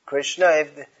 Krishna,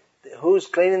 who's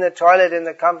cleaning the toilet in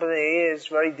the company is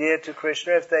very dear to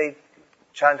Krishna if they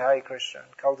chant Hare Krishna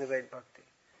and cultivate bhakti.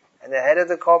 And the head of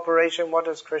the corporation, what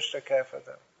does Krishna care for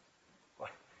them?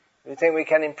 You think we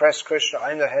can impress Krishna?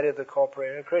 I'm the head of the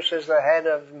corporation. Krishna is the head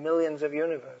of millions of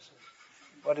universes.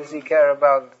 What does he care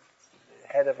about the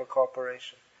head of a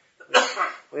corporation?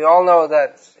 We all know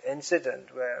that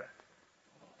incident where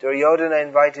Duryodhana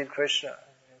invited Krishna,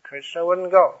 and Krishna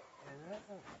wouldn't go.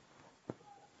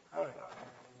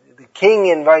 The king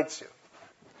invites you.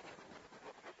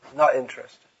 Not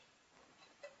interested.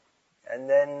 And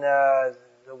then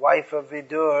the wife of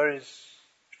Vidur is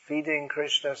feeding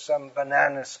Krishna some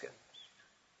banana skins.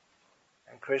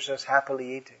 And Krishna's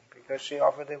happily eating because she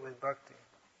offered it with bhakti.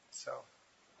 So,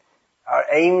 our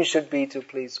aim should be to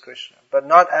please Krishna, but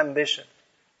not ambition.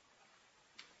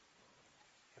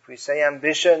 If we say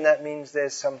ambition, that means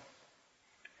there's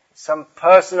some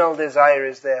personal desire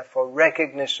is there for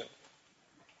recognition,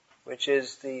 which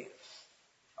is the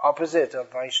opposite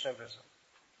of Vaishnavism.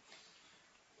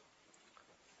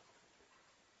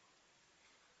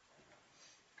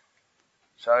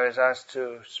 So I was asked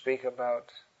to speak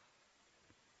about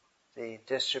the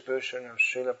distribution of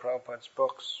Srila Prabhupada's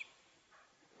books.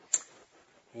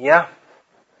 Yeah,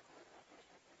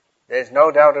 there's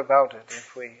no doubt about it. As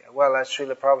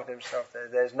Srila Prabhupada himself,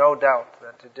 there's no doubt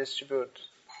that to distribute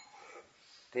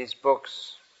these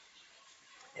books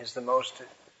is the most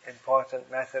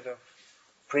important method of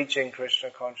preaching Krishna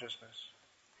consciousness.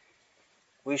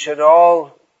 We should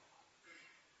all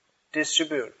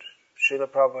distribute Srila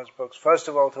Prabhupada's books, first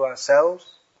of all to ourselves.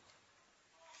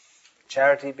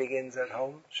 Charity begins at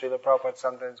home. Srila Prabhupada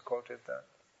sometimes quoted that.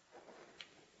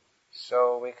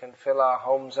 So we can fill our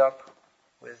homes up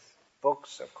with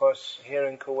books. Of course, here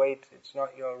in Kuwait, it's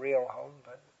not your real home,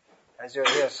 but as you're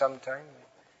here sometime,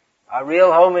 our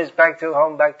real home is back to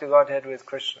Godhead with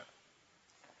Krishna.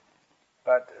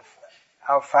 But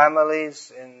our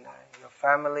families, your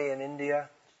family in India,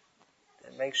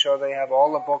 make sure they have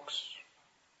all the books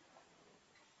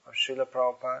of Srila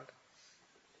Prabhupada.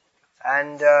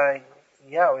 And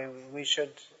we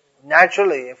should,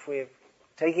 naturally, if we're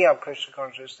taking up Krishna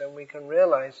consciousness, then we can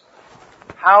realize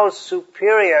how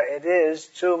superior it is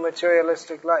to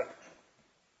materialistic life.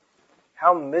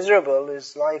 How miserable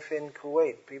is life in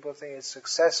Kuwait. People think it's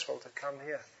successful to come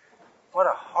here. What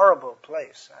a horrible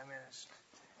place. I mean, it's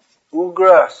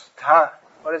Ugra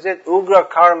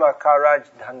karma karaj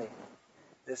dhani.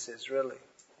 This is really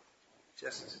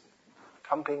just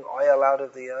pumping oil out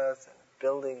of the earth and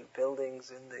building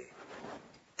buildings in the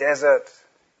desert.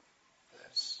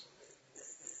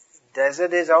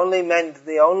 Desert is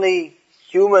the only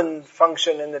human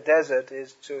function in the desert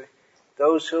is to,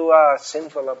 those who are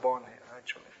sinful are born here,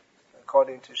 actually,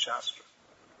 according to Shastra.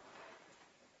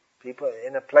 People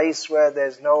in a place where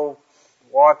there's no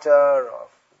water or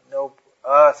no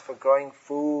earth for growing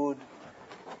food,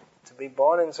 to be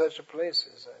born in such a place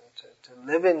to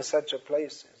live in such a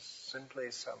place is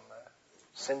simply some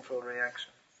sinful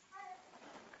reaction.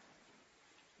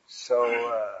 So,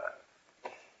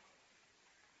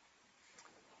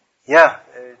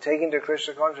 taking to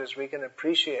Krishna consciousness, we can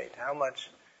appreciate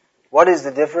what is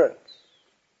the difference?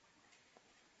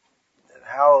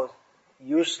 How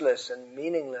useless and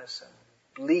meaningless and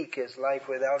bleak is life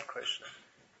without Krishna.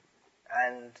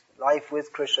 And life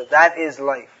with Krishna, that is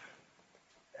life.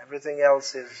 Everything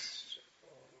else is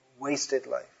wasted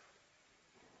life.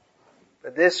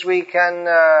 But this we can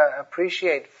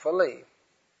appreciate fully,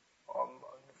 or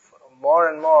more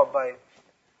and more by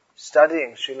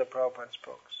studying Srila Prabhupada's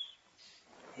books.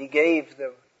 He gave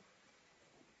the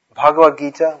Bhagavad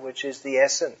Gita, which is the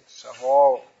essence of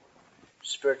all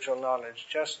spiritual knowledge,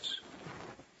 just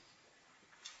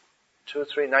 2 or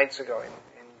 3 nights ago in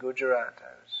Gujarat.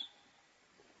 I was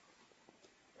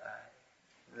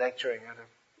lecturing at a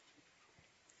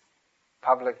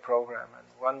public program, and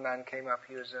one man came up.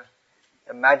 He was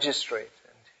a magistrate,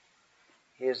 and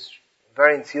he is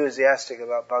very enthusiastic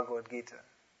about Bhagavad Gita.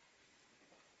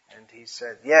 And he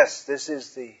said, yes, this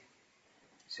is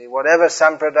whatever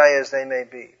sampradayas they may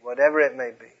be, whatever it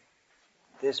may be,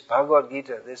 this Bhagavad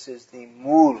Gita, this is the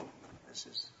mool.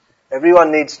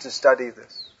 Everyone needs to study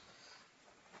this.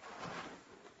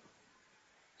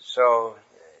 So,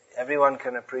 everyone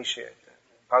can appreciate that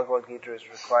Bhagavad Gita is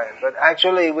required. But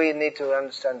actually we need to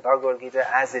understand Bhagavad Gita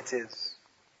as it is.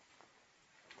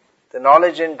 The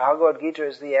knowledge in Bhagavad Gita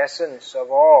is the essence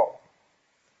of all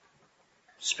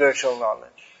spiritual knowledge.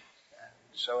 And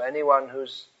so anyone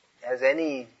has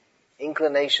any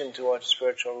inclination towards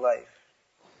spiritual life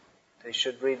they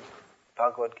should read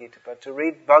Bhagavad Gita. But to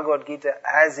read Bhagavad Gita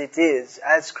as it is,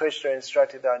 as Krishna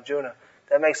instructed Arjuna,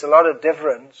 that makes a lot of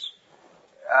difference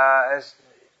as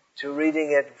to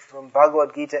reading it from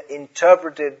Bhagavad Gita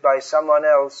interpreted by someone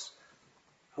else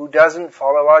who doesn't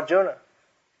follow Arjuna.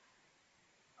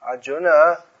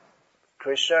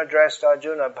 Krishna addressed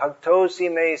Arjuna, Bhaktosi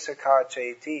me sakha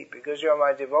chaiti, because you are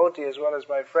my devotee as well as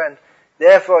my friend,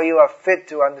 therefore you are fit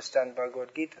to understand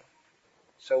Bhagavad Gita.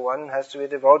 So one has to be a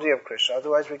devotee of Krishna,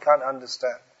 otherwise we can't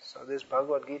understand. So this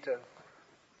Bhagavad Gita,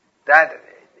 that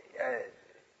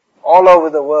all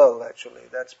over the world actually,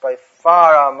 that's by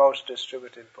far our most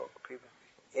distributed book. People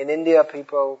in India,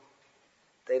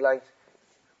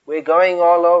 we're going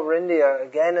all over India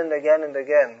again and again and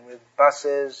again with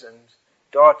buses and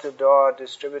door to door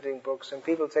distributing books, and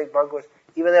people take Bhagavad,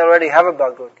 even they already have a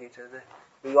Bhagavad Gita.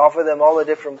 We offer them all the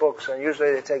different books, and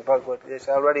usually they take Bhagavad Gita. They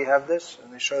say, I already have this,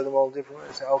 and they show them all different.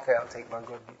 They say, okay, I'll take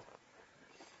Bhagavad Gita.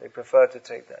 They prefer to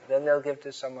take that. Then they'll give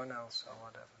to someone else or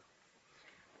whatever.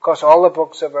 Of course, all the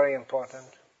books are very important.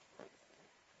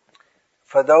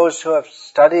 For those who have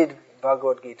studied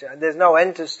Bhagavad Gita, and there's no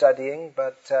end to studying,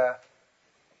 but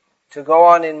to go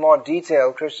on in more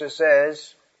detail, Krishna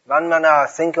says, Manmana,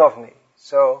 think of me.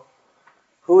 So,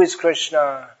 who is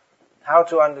Krishna? How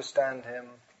to understand him?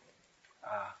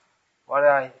 What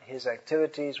are his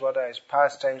activities? What are his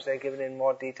pastimes? They're given in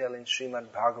more detail in Srimad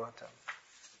Bhagavatam.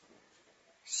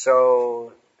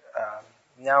 So,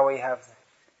 now we have,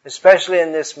 especially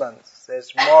in this month,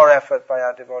 there's more effort by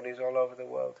our devotees all over the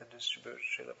world to distribute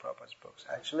Srila Prabhupada's books.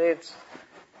 Actually, it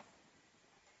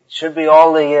should be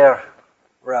all the year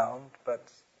round, but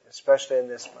especially in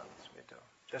this month we do.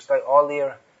 Just like all the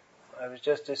year, I was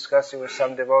just discussing with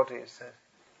some devotees that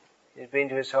he's been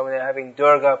to his home and they're having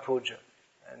Durga Puja,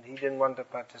 and he didn't want to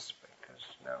participate because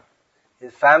now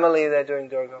his family, they're doing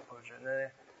Durga Puja. And then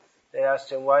they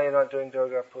asked him, why are you not doing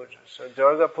Durga Puja? So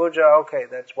Durga Puja, okay,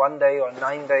 that's 1 day or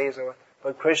 9 days,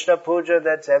 but Krishna Puja,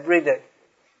 that's every day.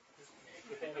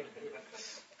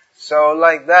 So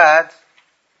like that,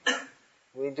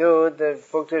 we do the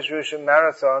Book Distribution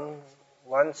Marathon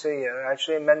once a year.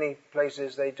 Actually, in many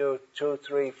places they do 2,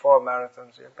 3, 4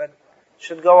 marathons a year, but it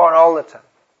should go on all the time.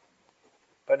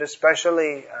 But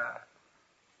especially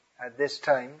at this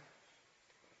time,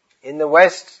 in the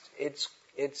West, it's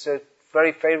a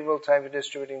very favorable time for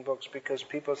distributing books because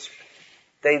people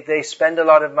they spend a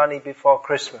lot of money before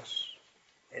Christmas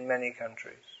in many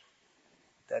countries.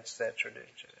 That's their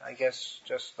tradition. I guess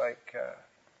just like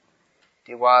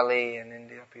Diwali in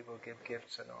India, people give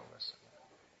gifts and all this.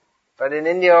 But in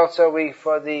India also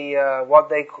for the what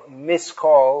they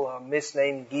miscall or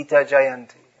misname Gita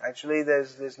Jayanti. Actually,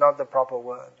 there's not the proper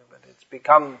word, but it's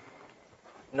become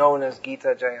known as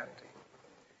Gita Jayanti.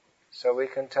 So we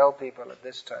can tell people at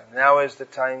this time, now is the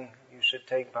time you should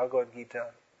take Bhagavad Gita.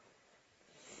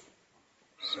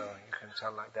 So you can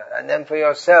tell like that. And then for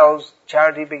yourselves,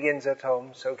 charity begins at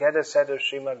home, so get a set of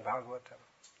Srimad Bhagavatam.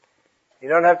 You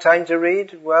don't have time to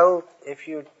read? Well, if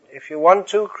you want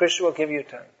to, Krishna will give you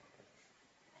time.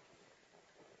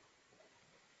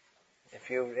 If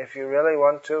you really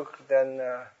want to, then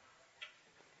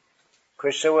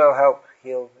Krishna will help.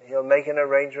 He'll make an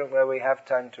arrangement where we have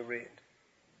time to read.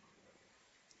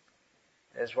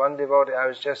 There's one devotee, I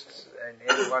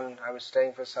was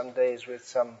staying for some days with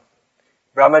some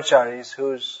brahmacharis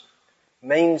whose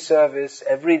main service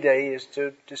every day is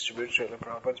to distribute Srila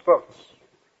Prabhupada's books,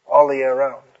 all the year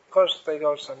round. Of course, they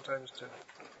go sometimes to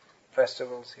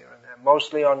festivals here and there,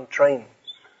 mostly on trains.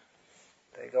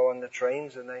 They go on the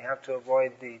trains and they have to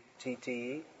avoid the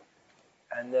TTE,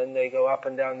 and then they go up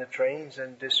and down the trains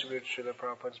and distribute Srila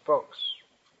Prabhupada's books.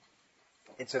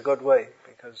 It's a good way,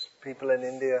 because people in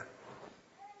India,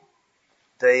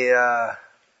 they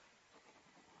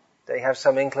have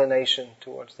some inclination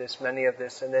towards this, many of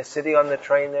this, and they're sitting on the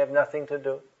train, they have nothing to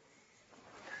do.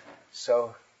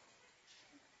 So,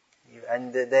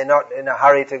 and they're not in a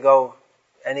hurry to go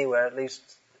anywhere, at least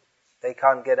they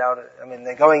can't get out. I mean,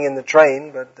 they're going in the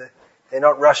train, but they're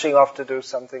not rushing off to do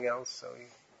something else.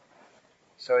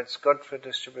 So it's good for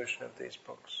distribution of these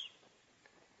books.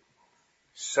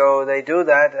 So they do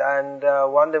that, and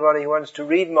one devotee wants to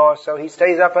read more, so he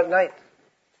stays up at night.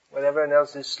 When everyone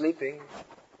else is sleeping,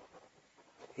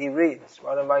 he reads.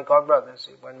 One of my godbrothers,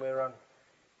 when we were on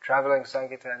traveling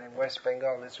Sankirtan in West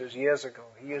Bengal, this was years ago,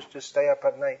 he used to stay up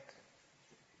at night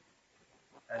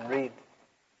and read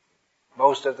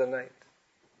most of the night.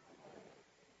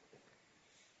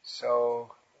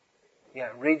 So,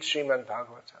 read Srimad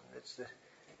Bhagavatam.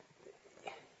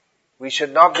 We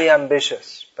should not be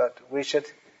ambitious, but we should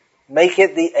make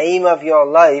it the aim of your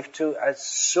life to, as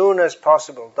soon as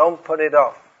possible, don't put it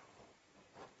off.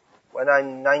 When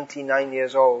I'm 99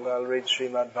 years old, I'll read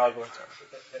Srimad Bhagavatam.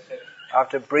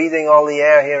 After breathing all the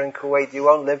air here in Kuwait, you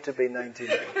won't live to be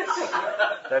 99.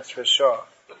 That's for sure.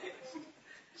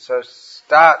 So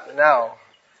start now.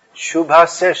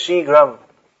 Shubhasya Shigram.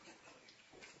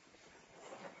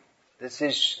 This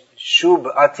is Shubh,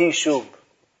 Ati Shubh.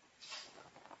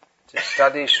 To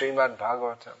study Srimad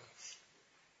Bhagavatam.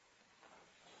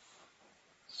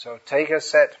 So take a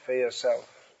set for yourself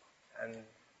and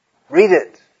read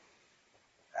it.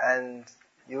 And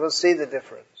you will see the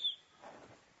difference.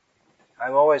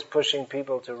 I'm always pushing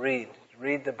people to read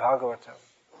the Bhagavatam.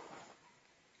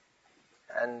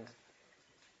 And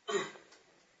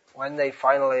when they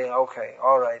finally, okay,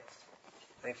 alright,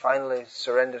 they finally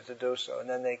surrender to do so, and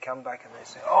then they come back and they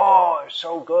say, oh, it's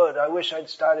so good, I wish I'd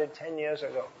started 10 years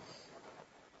ago.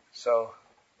 So,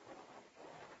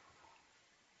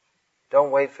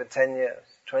 don't wait for 10 years,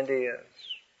 20 years.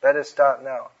 Better start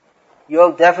now.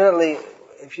 You'll definitely,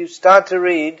 if you start to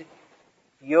read,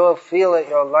 you'll feel that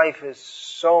your life is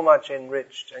so much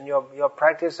enriched, and your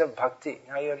practice of bhakti,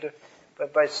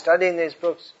 but by studying these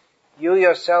books, you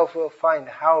yourself will find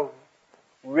how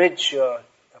rich your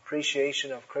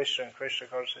appreciation of Krishna and Krishna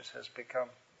consciousness has become.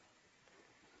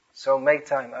 So make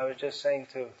time. I was just saying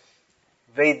to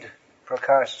Ved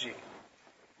Prakashji,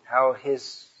 how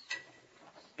his,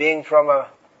 being from a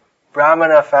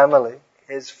Brahmana family,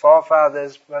 his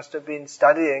forefathers must have been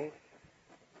studying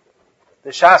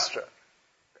the Shastra.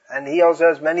 And he also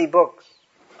has many books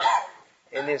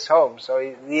in his home. So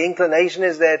the inclination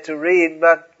is there to read,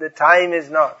 but the time is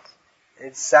not.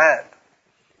 It's sad.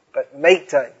 But make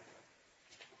time.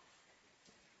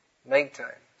 Make time.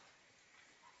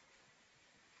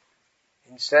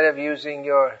 Instead of using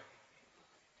your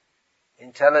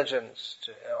intelligence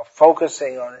or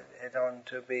focusing on it on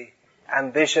to be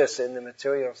ambitious in the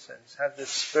material sense, have the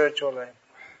spiritual aim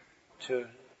to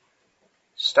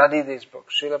study these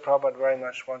books. Srila Prabhupada very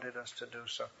much wanted us to do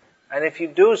so. And if you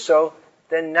do so,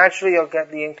 then naturally you'll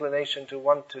get the inclination to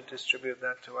want to distribute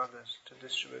that to others, to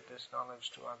distribute this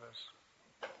knowledge to others.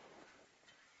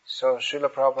 So Srila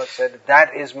Prabhupada said,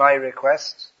 that is my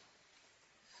request,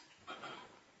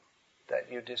 that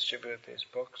you distribute these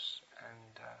books,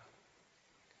 and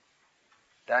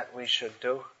that we should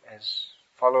do as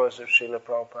followers of Srila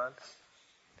Prabhupada.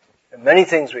 There are many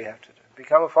things we have to do.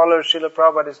 Become a follower of Srila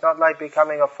Prabhupada is not like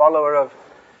becoming a follower of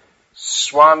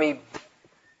Swami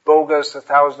Bogus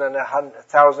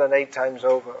 1,008 times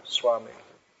over, Swami.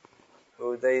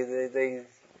 Who they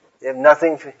have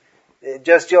nothing,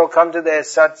 just you'll come to their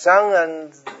satsang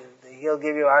and he'll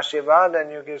give you ashirvad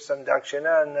and you give some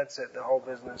dakshina and that's it, the whole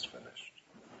business finished.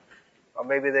 Or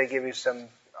maybe they give you some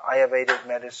Ayurvedic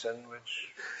medicine, which,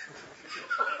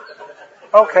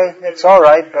 okay, it's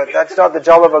alright, but that's not the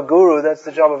job of a guru, that's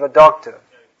the job of a doctor.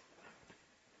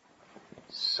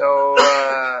 So,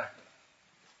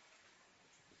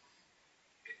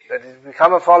 that to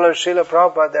become a follower of Srila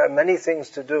Prabhupada, there are many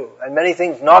things to do, and many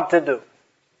things not to do.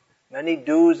 Many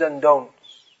do's and don'ts.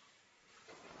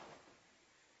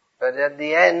 But at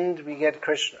the end, we get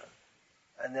Krishna,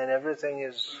 and then everything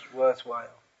is worthwhile.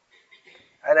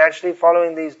 And actually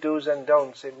following these do's and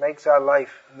don'ts, it makes our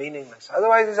life meaningless.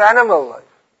 Otherwise it's animal life.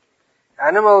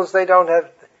 Animals don't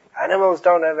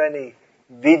have any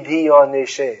vidhi or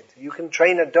nishedh. You can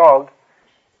train a dog.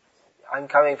 I'm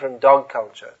coming from dog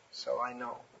culture, so I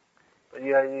know. But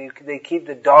they keep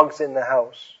the dogs in the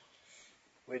house,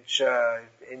 which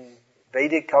in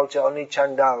Vedic culture only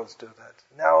Chandals do that.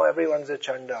 Now everyone's a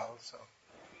Chandal, so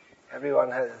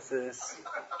everyone has this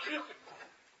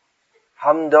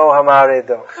Hum do hamare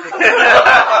do.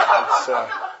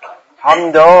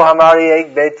 Hum do hamari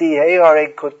ek beti hai aur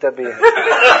ek kutta bhi hai.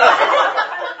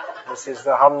 This is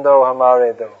the hum do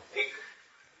hamare do.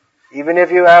 Even if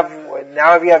you have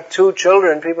 2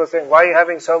 children, people think, why are you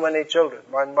having so many children?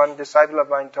 One disciple of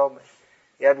mine told me.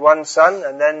 He had one son,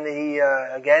 and then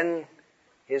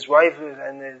his wife,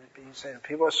 and he said,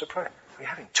 people are surprised. You're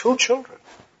having 2 children?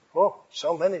 Oh,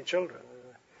 so many children.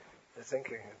 They're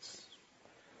thinking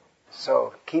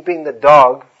so keeping the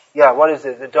dog, what is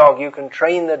it? The dog, you can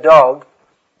train the dog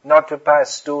not to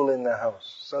pass stool in the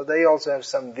house. So they also have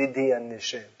some vidhi and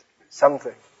nishedh,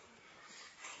 something.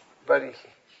 But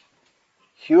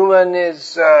human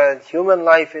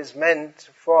life is meant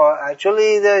for,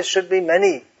 actually there should be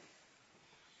many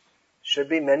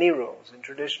rules. In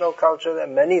traditional culture there are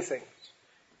many things.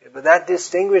 But that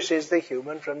distinguishes the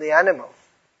human from the animal.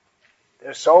 There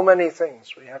are so many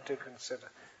things we have to consider.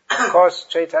 Of course,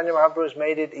 Chaitanya Mahaprabhu has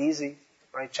made it easy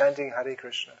by chanting Hare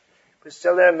Krishna. But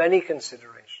still there are many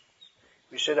considerations.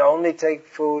 We should only take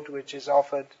food which is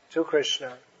offered to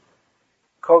Krishna,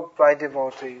 cooked by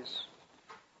devotees,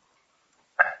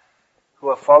 who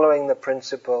are following the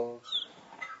principles.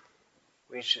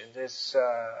 It's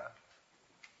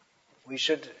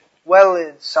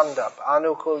summed up.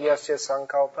 Anukulyasya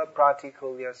sankalpa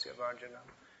pratikulyasya varjanam.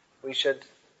 We should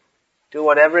do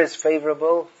whatever is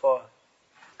favorable for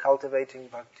cultivating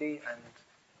bhakti and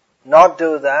not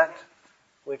do that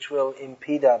which will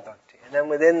impede our bhakti. And then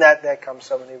within that there comes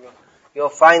so many rules. You'll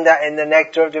find that in the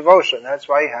Nectar of Devotion. That's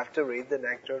why you have to read the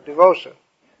Nectar of Devotion.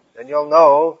 Then you'll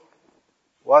know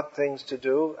what things to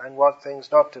do and what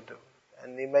things not to do.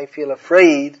 And you may feel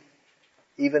afraid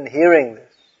even hearing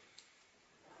this.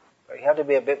 But you have to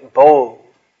be a bit bold.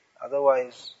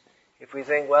 Otherwise, if we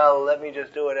think, well, let me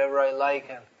just do whatever I like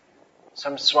and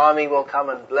some Swami will come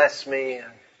and bless me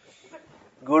and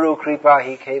Guru Kripa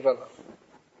hi kevalam.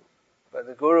 But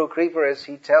the Guru Kripa is,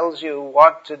 he tells you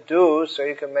what to do so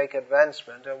you can make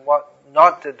advancement and what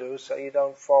not to do so you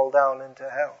don't fall down into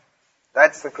hell.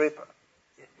 That's the Kripa.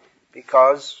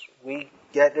 Because we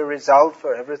get the result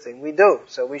for everything we do.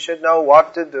 So we should know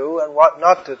what to do and what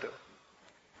not to do.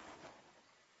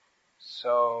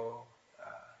 So,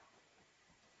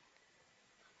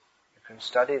 you can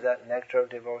study that Nectar of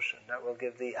Devotion. That will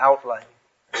give the outline.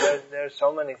 There are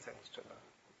so many things to learn.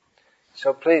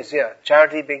 So please,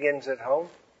 charity begins at home.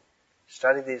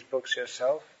 Study these books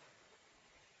yourself.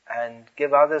 And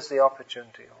give others the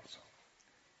opportunity also.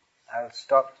 I'll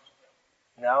stop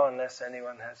now unless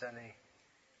anyone has any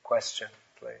question,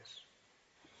 please.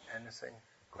 Anything?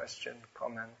 Question?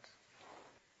 Comment?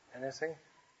 Anything?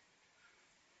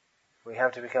 We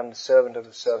have to become the servant of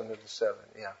the servant of the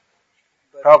servant, yeah.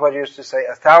 Prabhupada used to say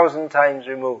 1,000 times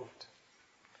removed.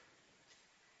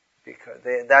 Because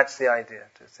that's the idea,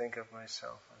 to think of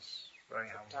myself as very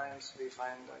humble. Sometimes we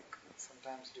find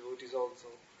sometimes devotees also,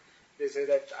 they say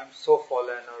that I'm so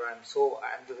fallen or I'm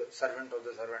the servant of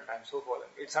the servant, I'm so fallen.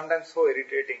 It's sometimes so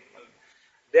irritating.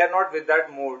 They are not with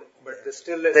that mood, but they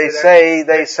still say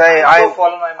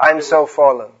I'm so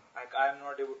fallen. I'm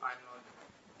not.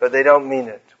 But they don't mean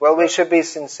it. Well, we should be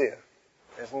sincere,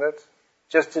 isn't it?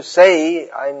 Just to say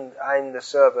I'm the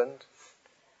servant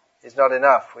is not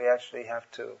enough. We actually have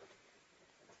to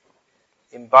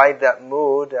imbibe that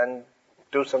mood and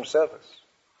do some service.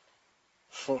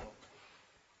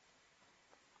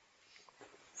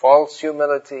 False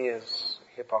humility is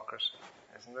hypocrisy,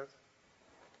 isn't it?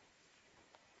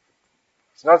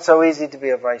 It's not so easy to be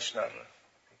a Vaishnava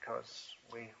because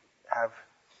we have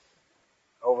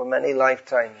over many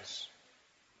lifetimes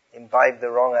imbibed the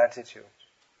wrong attitude.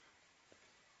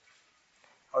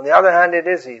 On the other hand, it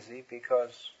is easy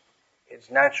because it's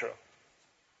natural.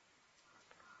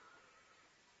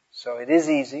 So it is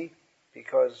easy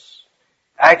because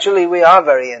actually we are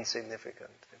very insignificant.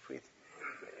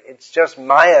 It's just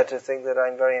Maya to think that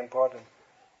I'm very important.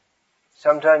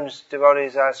 Sometimes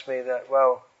devotees ask me that,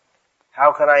 well,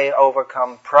 how can I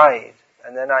overcome pride?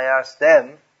 And then I ask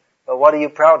them, well, what are you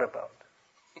proud about?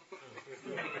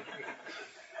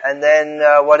 And then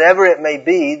whatever it may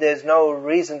be, there's no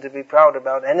reason to be proud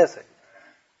about anything.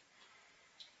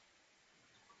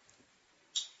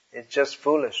 It's just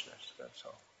foolishness, that's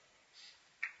all.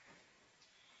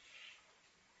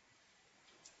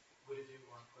 Guruji,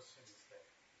 one question is that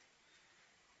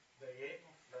the aim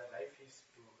of the life is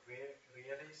to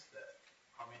realize the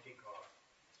Almighty God.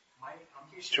 My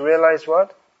ambition To realize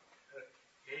what? The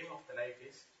aim of the life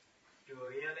is to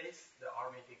realize the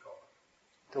Almighty God.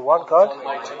 To what God?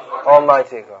 Almighty God.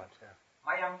 Almighty God. Yeah.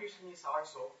 My ambition is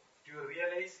also to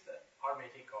realize the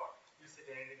Almighty God. Is it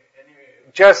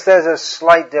any Just there's a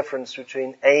slight difference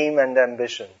between aim and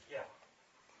ambition. Yeah.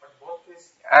 But both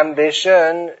is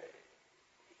Ambition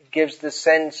gives the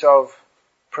sense of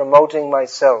promoting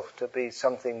myself to be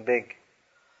something big.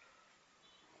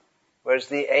 Whereas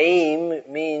the aim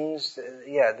means,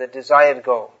 the desired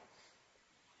goal.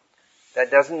 That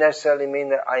doesn't necessarily mean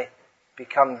that I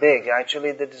become big.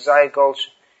 Actually, the desired goal,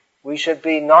 we should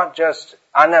be not just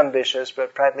unambitious,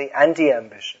 but practically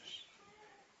anti-ambitious.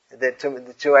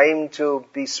 To aim to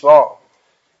be small.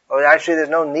 Well, actually, there's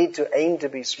no need to aim to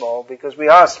be small because we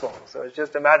are small. So it's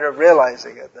just a matter of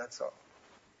realizing it, that's all.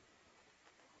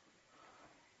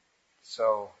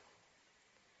 So,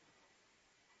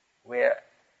 we're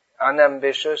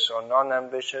unambitious or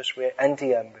non-ambitious, we're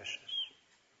anti-ambitious.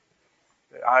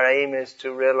 Our aim is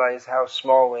to realize how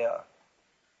small we are.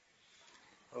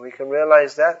 When we can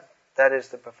realize that, that is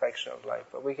the perfection of life.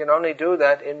 But we can only do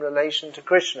that in relation to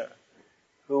Krishna,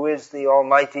 who is the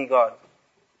Almighty God.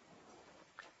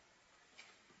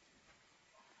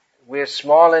 We're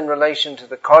small in relation to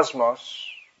the cosmos,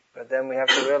 but then we have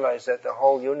to realize that the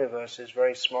whole universe is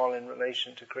very small in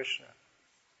relation to Krishna.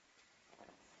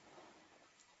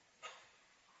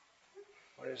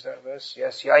 What is that verse?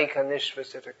 Yes, yaika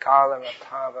nishvasita kalam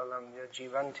atavalam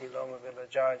yajivanti loma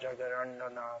vilaja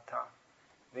jagarandanatha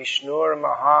Vishnur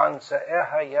mahan sa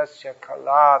eha yasya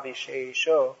kala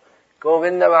vishesho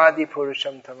govindavadi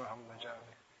purusham tamaham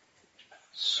bhajami.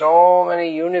 So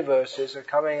many universes are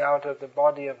coming out of the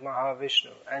body of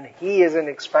Mahavishnu, and he is an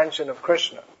expansion of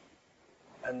Krishna.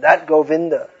 And that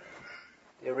Govinda,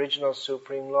 the original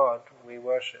Supreme Lord, we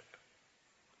worship.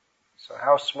 So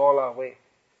how small are we?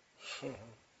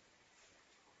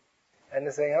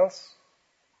 Anything else?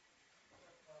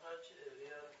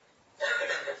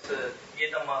 As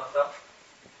Gita Mata,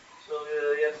 so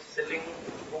we are selling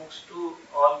books to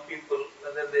all people,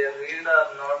 whether they read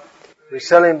or not. We're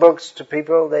selling books to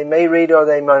people, they may read or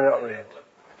they may not read.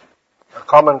 A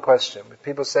common question.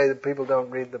 People say that people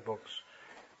don't read the books.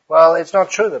 Well, it's not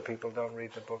true that people don't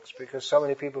read the books, because so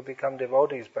many people become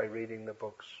devotees by reading the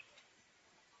books.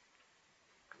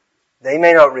 They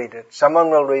may not read it. Someone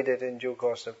will read it in due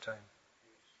course of time.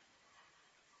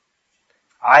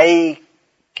 I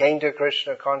came to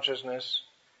Krishna consciousness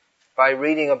by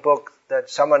reading a book that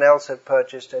someone else had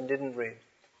purchased and didn't read.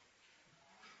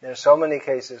 There are so many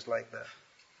cases like that.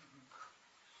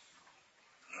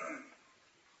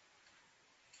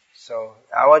 So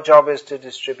our job is to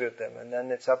distribute them, and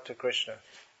then it's up to Krishna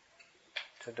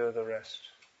to do the rest.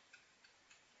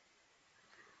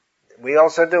 We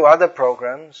also do other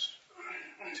programs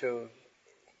to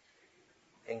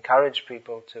encourage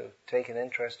people to take an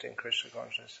interest in Krishna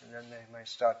consciousness, and then they may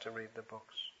start to read the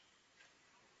books.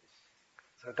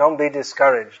 So don't be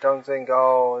discouraged. Don't think,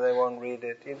 oh, they won't read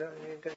it. You know,